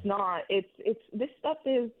 No, it's not. It's this stuff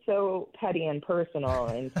is so petty and personal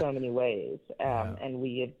in so many ways, and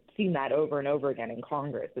we have seen that over and over again in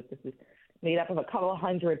Congress. That this is made up of a couple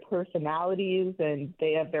hundred personalities, and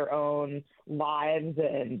they have their own lives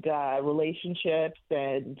and relationships,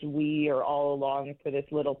 and we are all along for this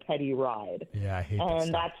little petty ride. Yeah, I hate and that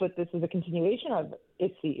stuff. That's what this is a continuation of,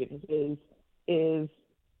 it seems, is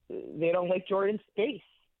they don't like Jordan's face,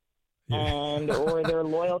 and or they're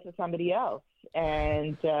loyal to somebody else.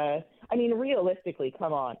 And I mean, realistically,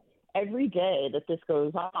 come on, every day that this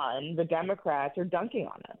goes on, the Democrats are dunking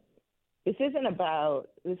on us. This isn't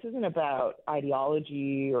about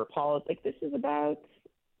ideology or politics. This is about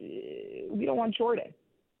we don't want Jordan,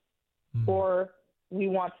 or we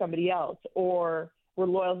want somebody else, or we're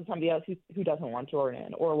loyal to somebody else who doesn't want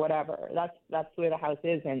Jordan, or whatever. That's the way the House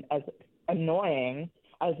is, and as annoying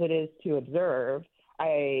as it is to observe,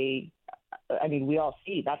 I mean, we all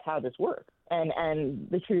see that's how this works. And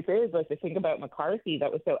the truth is, the thing about McCarthy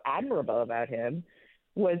that was so admirable about him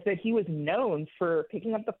was that he was known for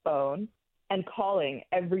picking up the phone and calling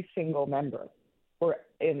every single member, or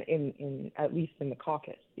in at least in the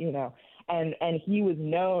caucus, and he was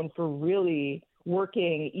known for really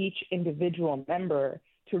working each individual member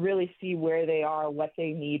to really see where they are, what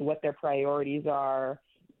they need, what their priorities are,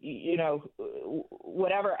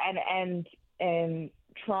 whatever, and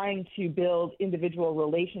trying to build individual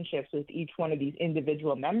relationships with each one of these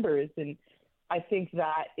individual members. And I think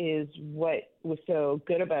that is what was so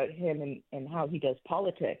good about him and how he does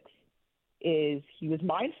politics, is he was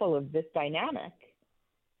mindful of this dynamic.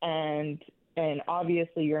 And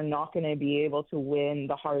obviously you're not going to be able to win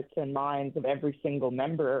the hearts and minds of every single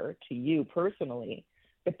member to you personally,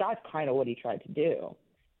 but that's kind of what he tried to do.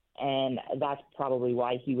 And that's probably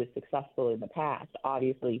why he was successful in the past.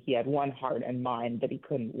 Obviously, he had one heart and mind that he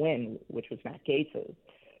couldn't win, which was Matt Gaetz's.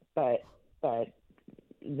 But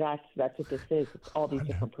that's what this is. It's all these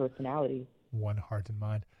different personalities. One heart and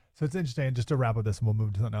mind. So it's interesting. Just to wrap up this, and we'll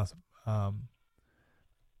move to something else.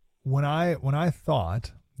 When I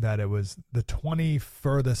thought that it was the 20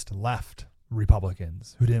 furthest left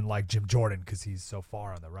Republicans who didn't like Jim Jordan because he's so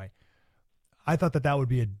far on the right, I thought that would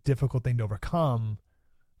be a difficult thing to overcome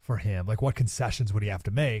for him. Like, what concessions would he have to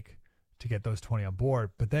make to get those 20 on board?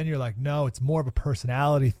 But then you're like, no, it's more of a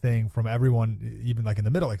personality thing from everyone, even like in the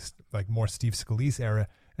middle, like more Steve Scalise era.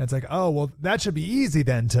 And it's like, oh, well, that should be easy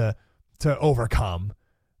then to overcome.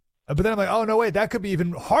 But then I'm like, oh, no, wait, that could be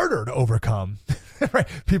even harder to overcome. Right?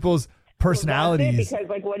 People's personalities. Well, that's it,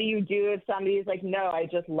 because, what do you do if somebody's like, no, I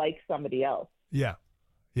just like somebody else? Yeah.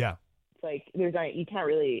 It's like, you can't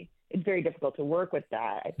really, it's very difficult to work with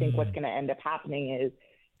that. I think what's going to end up happening is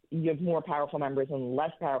you have more powerful members and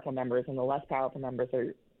less powerful members, and the less powerful members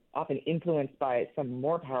are often influenced by some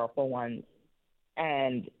more powerful ones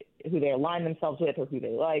and who they align themselves with or who they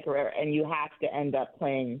like, or whatever. And you have to end up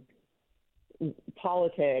playing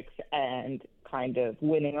politics and kind of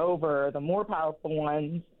winning over the more powerful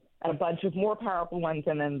ones and a bunch of more powerful ones,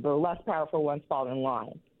 and then the less powerful ones fall in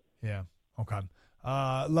line. Yeah. Okay.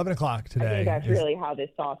 11 o'clock today. I think that's really how this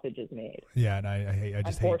sausage is made. Yeah, and I hate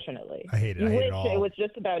unfortunately. I hate it. You I hate wish it all. it was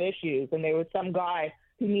just about issues, and there was some guy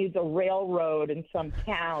who needs a railroad in some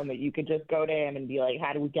town that you could just go to him and be like,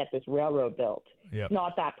 how do we get this railroad built? Yep.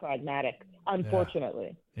 Not that pragmatic,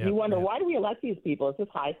 unfortunately. Yep. You wonder, Yep. why do we elect these people? Is this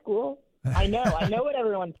high school? I know what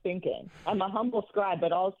everyone's thinking. I'm a humble scribe,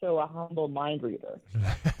 but also a humble mind reader.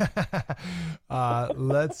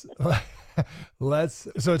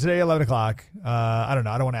 So today, 11 o'clock, I don't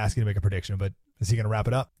know. I don't want to ask you to make a prediction, but is he going to wrap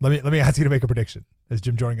it up? Let me ask you to make a prediction. Is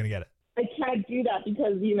Jim Jordan going to get it? I can't do that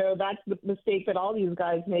because, that's the mistake that all these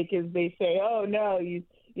guys make is they say, oh, no,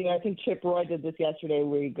 I think Chip Roy did this yesterday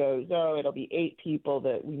where he goes, oh, it'll be 8 people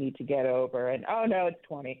that we need to get over. And, oh, no, it's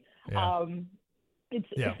 20. Yeah.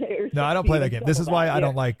 Yeah. No, I don't play that game. This is why I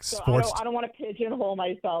don't like sports. So I don't want to pigeonhole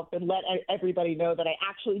myself and let everybody know that I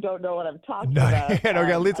actually don't know what I'm talking about.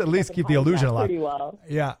 At least keep the illusion alive. Pretty well.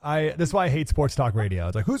 Yeah, this is why I hate sports talk radio.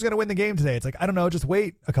 It's like, who's going to win the game today? It's like, I don't know. Just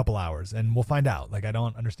wait a couple hours and we'll find out. Like, I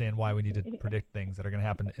don't understand why we need to predict things that are going to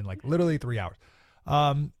happen in like literally 3 hours.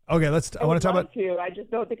 Okay, I want to talk about. I just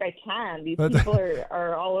don't think I can. These people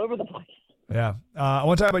are all over the place. Yeah, I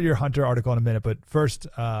want to talk about your Hunter article in a minute, but first.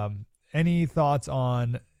 Any thoughts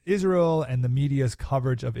on Israel and the media's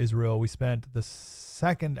coverage of Israel? We spent the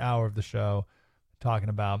second hour of the show talking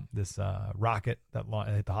about this rocket that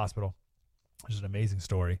hit the hospital, which is an amazing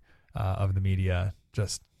story of the media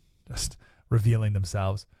just revealing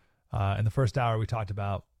themselves. In the first hour, we talked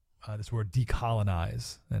about this word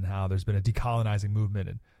decolonize and how there's been a decolonizing movement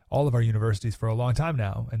in all of our universities for a long time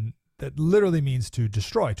now. And that literally means to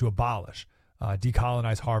destroy, to abolish.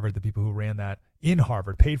 Decolonize Harvard, the people who ran that in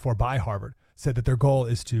Harvard, paid for by Harvard, said that their goal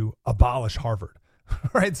is to abolish Harvard.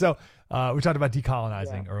 Right? So we talked about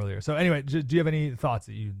decolonizing earlier. So anyway, do you have any thoughts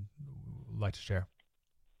that you'd like to share?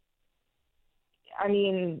 I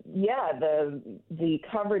mean, yeah, the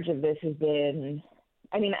coverage of this has been,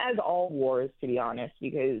 I mean, as all wars, to be honest,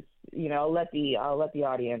 because, I'll let the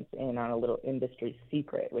audience in on a little industry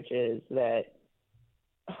secret, which is that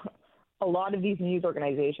a lot of these news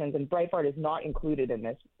organizations, and Breitbart is not included in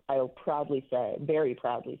this, I'll proudly say, very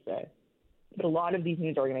proudly say, but a lot of these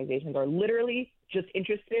news organizations are literally just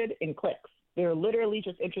interested in clicks. They're literally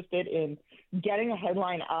just interested in getting a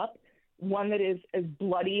headline up, one that is as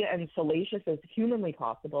bloody and salacious as humanly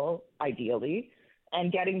possible, ideally,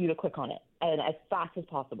 and getting you to click on it and as fast as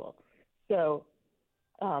possible. So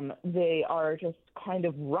they are just kind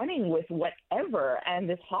of running with whatever. And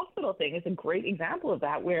this hospital thing is a great example of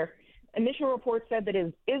that, where initial reports said that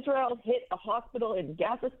Israel hit a hospital in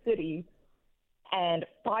Gaza City and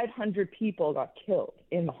 500 people got killed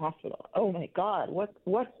in the hospital. Oh my God, what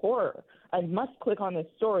horror. I must click on this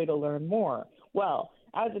story to learn more. Well,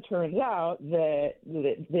 as it turns out,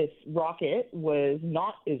 this rocket was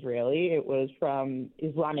not Israeli. It was from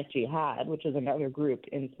Islamic Jihad, which is another group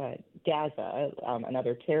inside Gaza,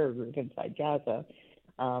 another terror group inside Gaza.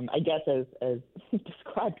 I guess as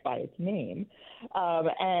described by its name.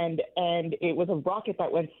 And it was a rocket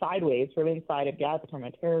that went sideways from inside of Gaza from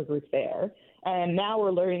a terror group there. And now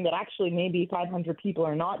we're learning that actually maybe 500 people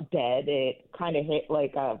are not dead. It kind of hit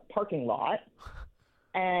like a parking lot.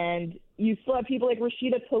 And you still have people like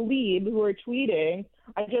Rashida Tlaib who are tweeting.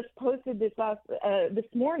 I just posted this this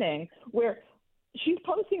morning where she's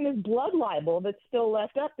posting this blood libel that's still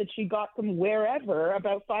left up that she got from wherever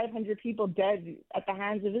about 500 people dead at the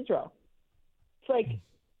hands of Israel. It's like,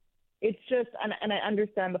 it's just, and I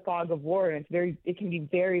understand the fog of war, and it can be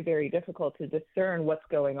very, very difficult to discern what's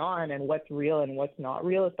going on and what's real and what's not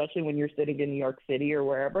real, especially when you're sitting in New York City or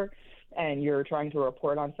wherever, and you're trying to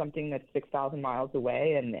report on something that's 6,000 miles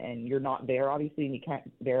away, and you're not there, obviously, and you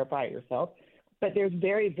can't verify it yourself. But there's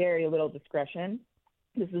very, very little discretion.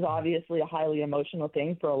 This is obviously a highly emotional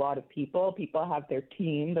thing for a lot of people. People have their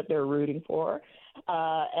team that they're rooting for,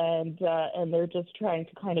 and they're just trying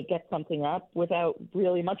to kind of get something up without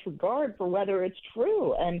really much regard for whether it's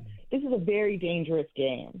true. And this is a very dangerous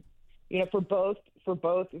game, for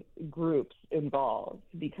both groups involved,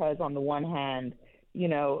 because on the one hand,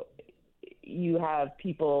 you have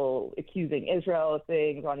people accusing Israel of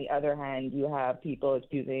things. On the other hand, you have people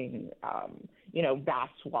accusing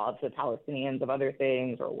vast swaths of Palestinians of other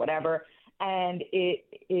things or whatever. And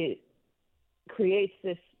it creates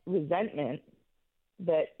this resentment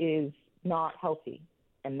that is not healthy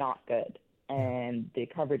and not good. And the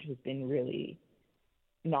coverage has been really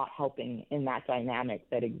not helping in that dynamic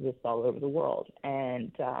that exists all over the world.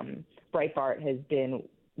 And Breitbart has been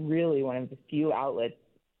really one of the few outlets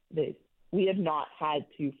that we have not had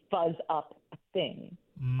to fuzz up a thing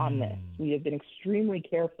on this. We have been extremely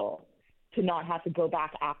careful to not have to go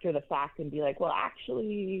back after the fact and be like, well,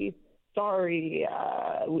 actually, sorry,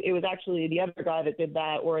 it was actually the other guy that did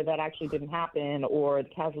that, or that actually didn't happen, or the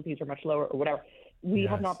casualties are much lower, or whatever. We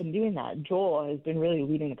have not been doing that. Joel has been really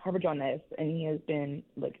leading the coverage on this, and he has been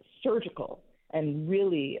like surgical and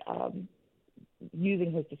really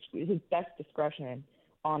using his best discretion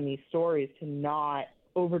on these stories to not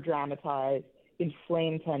over dramatize,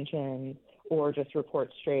 inflame tensions, or just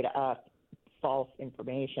report straight up false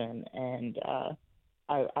information. And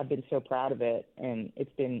I've been so proud of it, and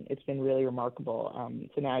it's been really remarkable.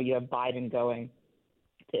 So now you have Biden going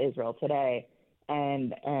to Israel today,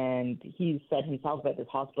 and he said himself about this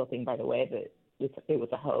hospital thing, by the way, that it was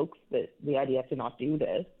a hoax, that the idea to not do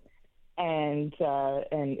this, and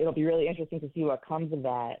it'll be really interesting to see what comes of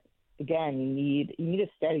that. Again, you need a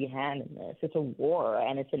steady hand in this. It's a war,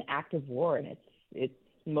 and it's an active war, and it's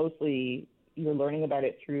mostly you're learning about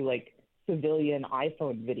it through like civilian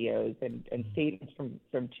iPhone videos and statements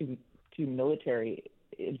from two military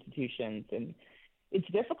institutions, and it's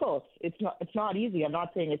difficult. It's not easy. I'm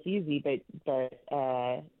not saying it's easy, but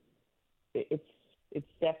it's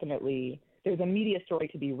definitely, there's a media story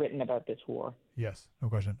to be written about this war. Yes, no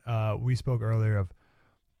question. We spoke earlier of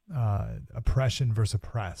oppression versus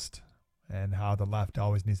oppressed, and how the left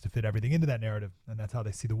always needs to fit everything into that narrative, and that's how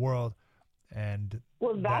they see the world. And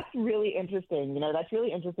that's really interesting. That's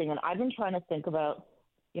really interesting. And I've been trying to think about,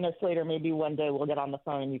 Slater, maybe one day we'll get on the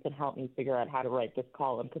phone and you can help me figure out how to write this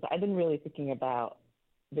column, because I've been really thinking about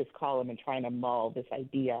this column and trying to mull this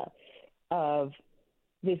idea of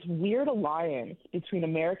this weird alliance between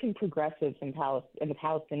American progressives and the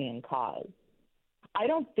Palestinian cause. I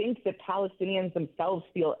don't think that Palestinians themselves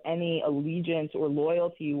feel any allegiance or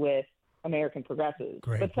loyalty with American progressives.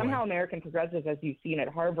 But somehow American progressives, as you've seen at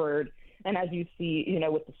Harvard and as you see,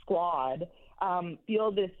 with the Squad,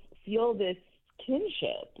 feel this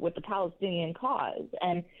kinship with the Palestinian cause.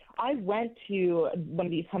 And I went to one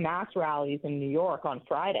of these Hamas rallies in New York on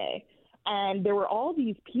Friday, and there were all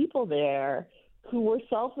these people there who were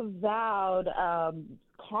self-avowed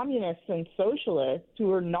communists and socialists who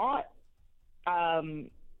were not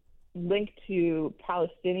linked to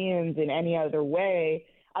Palestinians in any other way,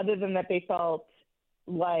 other than that they felt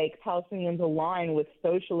like Palestinians align with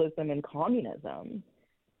socialism and communism.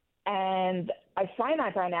 And I find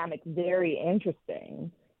that dynamic very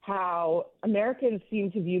interesting, how Americans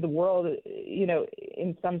seem to view the world,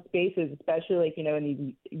 in some spaces, especially like, in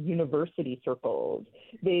these university circles,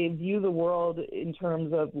 they view the world in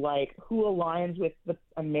terms of like who aligns with the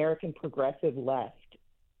American progressive left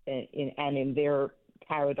in their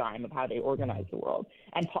paradigm of how they organize the world.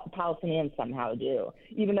 And Palestinians somehow do,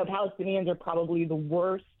 even though Palestinians are probably the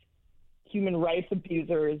worst human rights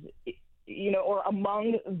abusers, or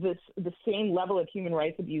among the same level of human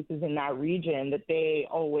rights abuses in that region that they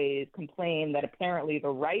always complain that apparently the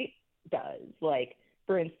right does. Like,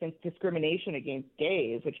 for instance, discrimination against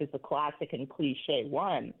gays, which is the classic and cliche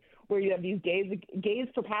one, where you have these gays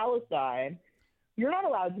for Palestine. You're not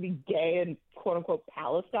allowed to be gay in quote-unquote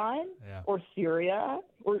Palestine or Syria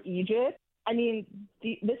or Egypt. I mean,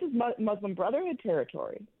 this is Muslim Brotherhood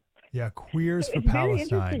territory. Yeah, queers for it's Palestine. It's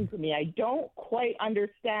very interesting to me. I don't quite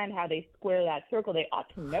understand how they square that circle. They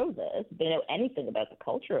ought to know this. They know anything about the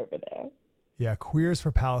culture over there. Yeah, queers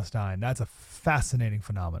for Palestine. That's a fascinating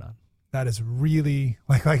phenomenon. That is really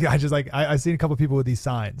I've seen a couple of people with these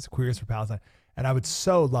signs, queers for Palestine, and I would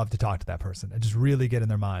so love to talk to that person and just really get in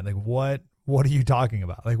their mind. Like, what are you talking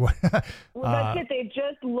about? Like, what? Well, that's it. They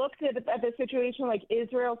just looked at the situation like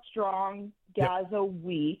Israel strong, Gaza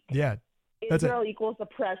weak. Yeah. Israel equals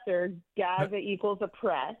oppressor, Gaza equals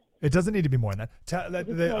oppressed. It doesn't need to be more than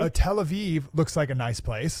that. Tel Aviv looks like a nice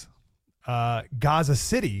place. Gaza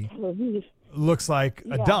City looks like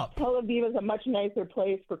a dump. Tel Aviv is a much nicer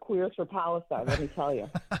place for queers for Palestine, let me tell you.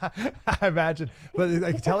 I imagine. But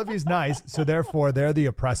like, Tel Aviv's nice, so therefore they're the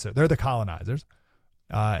oppressor. They're the colonizers.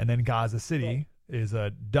 And then Gaza City is a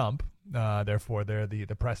dump. Therefore, they're the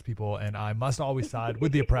oppressed people, and I must always side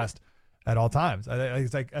with the oppressed at all times.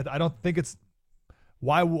 It's like, I don't think it's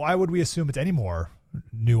why would we assume it's any more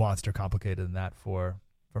nuanced or complicated than that for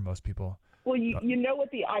most people. Well, you know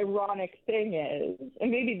what the ironic thing is,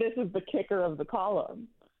 and maybe this is the kicker of the column,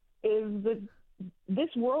 is that this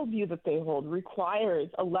worldview that they hold requires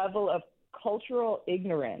a level of cultural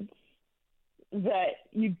ignorance that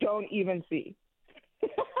you don't even see.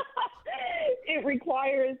 It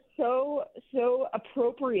requires so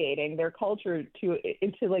appropriating their culture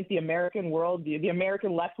into like the American worldview, the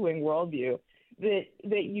American left-wing worldview, that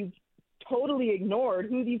you've totally ignored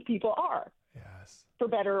who these people are. Yes. For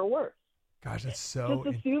better or worse. Gosh, it's so...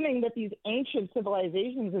 Just assuming that these ancient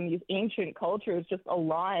civilizations and these ancient cultures just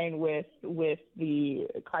align with the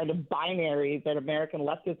kind of binary that American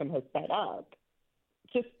leftism has set up,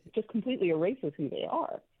 just completely erases who they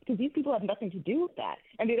are. Because these people have nothing to do with that,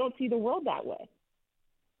 and they don't see the world that way.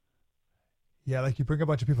 Yeah, like you bring a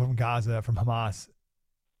bunch of people from Gaza, from Hamas,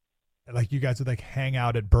 like you guys would like hang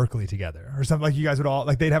out at Berkeley together or something. Like you guys would all,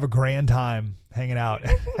 like they'd have a grand time hanging out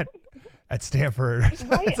at Stanford. Right,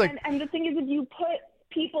 It's like, and the thing is, if you put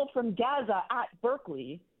people from Gaza at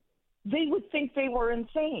Berkeley, they would think they were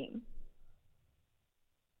insane.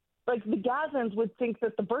 Like the Gazans would think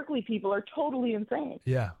that the Berkeley people are totally insane.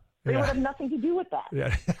 Yeah. They would have nothing to do with that.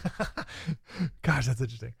 Yeah. Gosh, that's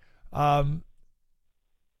interesting.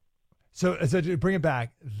 So to bring it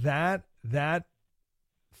back, that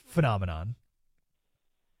phenomenon,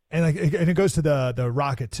 and it goes to the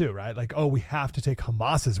rocket too, right? Like, oh, we have to take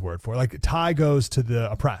Hamas's word for it. Like, tie goes to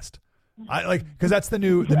the oppressed. Because that's the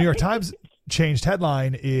New York Times changed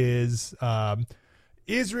headline is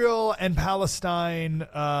Israel and Palestine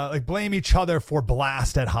like blame each other for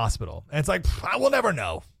blast at hospital, and it's like I will never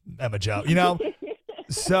know, Emma Jo, you know.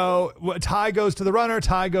 So tie goes to the runner,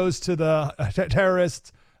 tie goes to the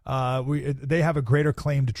terrorists. They have a greater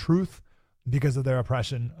claim to truth because of their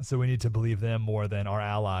oppression, so we need to believe them more than our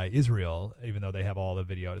ally Israel, even though they have all the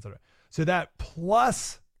video, etc. So that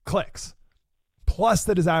plus clicks, plus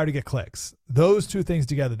the desire to get clicks, those two things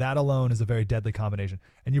together, that alone is a very deadly combination.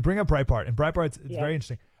 And you bring up Breitbart, and Breitbart's it's very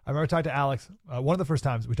interesting. I remember talking to Alex one of the first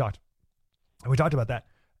times we talked about that,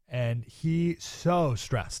 and he so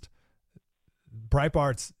stressed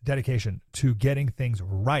Breitbart's dedication to getting things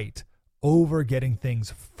right over getting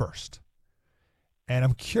things first. And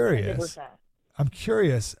I'm curious,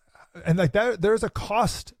 100%. And like that, there's a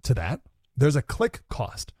cost to that. There's a click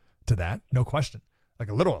cost to that, no question. Like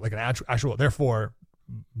an actual, therefore,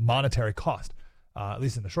 monetary cost, at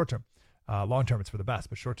least in the short term. Long term, it's for the best,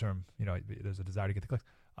 but short term, there's a desire to get the clicks.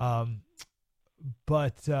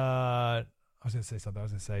 But I was going to say something.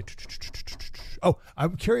 Oh,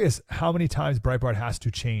 I'm curious how many times Breitbart has to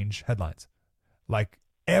change headlines. Like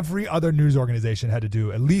every other news organization had to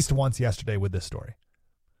do at least once yesterday with this story.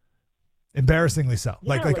 Embarrassingly so.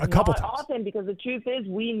 Yeah, like a couple times. Often, because the truth is,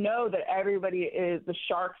 we know that the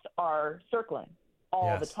sharks are circling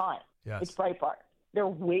all the time. Yes. It's Breitbart. They're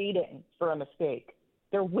waiting for a mistake.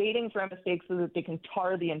 They're waiting for a mistake so that they can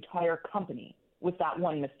tar the entire company with that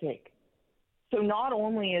one mistake. So not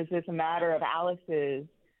only is this a matter of Alex's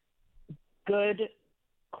good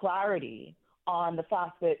clarity on the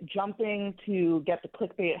fact that jumping to get the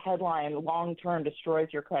clickbait headline long-term destroys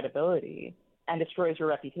your credibility and destroys your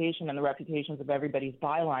reputation and the reputations of everybody's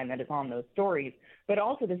byline that is on those stories, but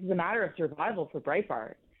also this is a matter of survival for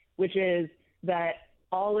Breitbart, which is that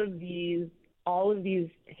all of these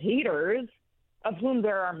haters, of whom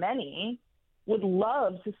there are many, would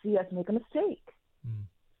love to see us make a mistake.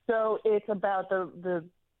 So it's about the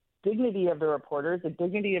dignity of the reporters, the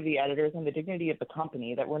dignity of the editors, and the dignity of the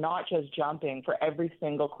company, that we're not just jumping for every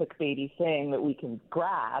single clickbaity thing that we can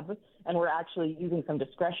grab, and we're actually using some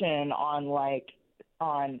discretion on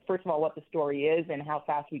first of all, what the story is and how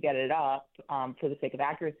fast we get it up for the sake of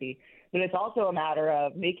accuracy. But it's also a matter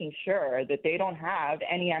of making sure that they don't have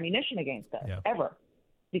any ammunition against us ever,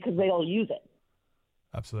 because they'll use it.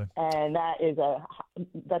 Absolutely. And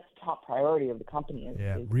that's top priority of the company.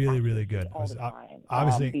 Really, really good. All the time.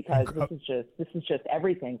 Obviously, because this is just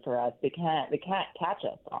everything for us. They can't catch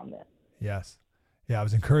us on this. Yes. Yeah, I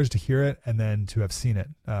was encouraged to hear it and then to have seen it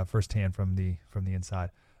firsthand from the inside.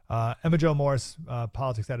 Emma Jo Morse,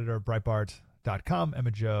 politics editor of Breitbart.com.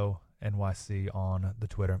 Emma Jo NYC on the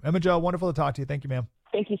Twitter. Emma Jo, wonderful to talk to you. Thank you, ma'am.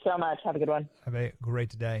 Thank you so much. Have a good one. Have a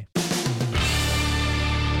great day.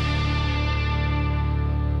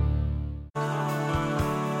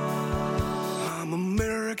 I'm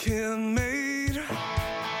American made.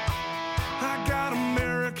 I got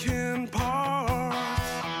American parts.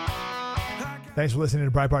 Thanks for listening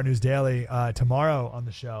to Breitbart News Daily. Tomorrow on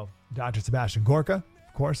the show, Dr. Sebastian Gorka,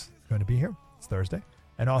 of course, is going to be here. It's Thursday.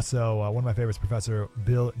 And also one of my favorites, Professor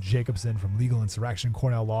Bill Jacobson from Legal Insurrection,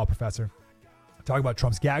 Cornell Law professor. Talk about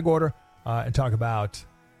Trump's gag order and talk about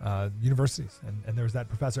universities. And there was that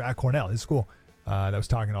professor at Cornell, his school, that was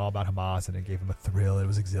talking all about Hamas, and it gave him a thrill. It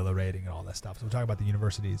was exhilarating and all that stuff. So we're talking about the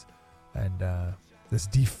universities and this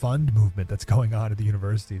defund movement that's going on at the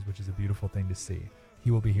universities, which is a beautiful thing to see. He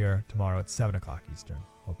will be here tomorrow at 7 o'clock Eastern.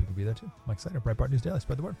 Hope you can be there too. Mike Slater, Breitbart News Daily.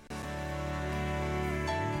 Spread the word.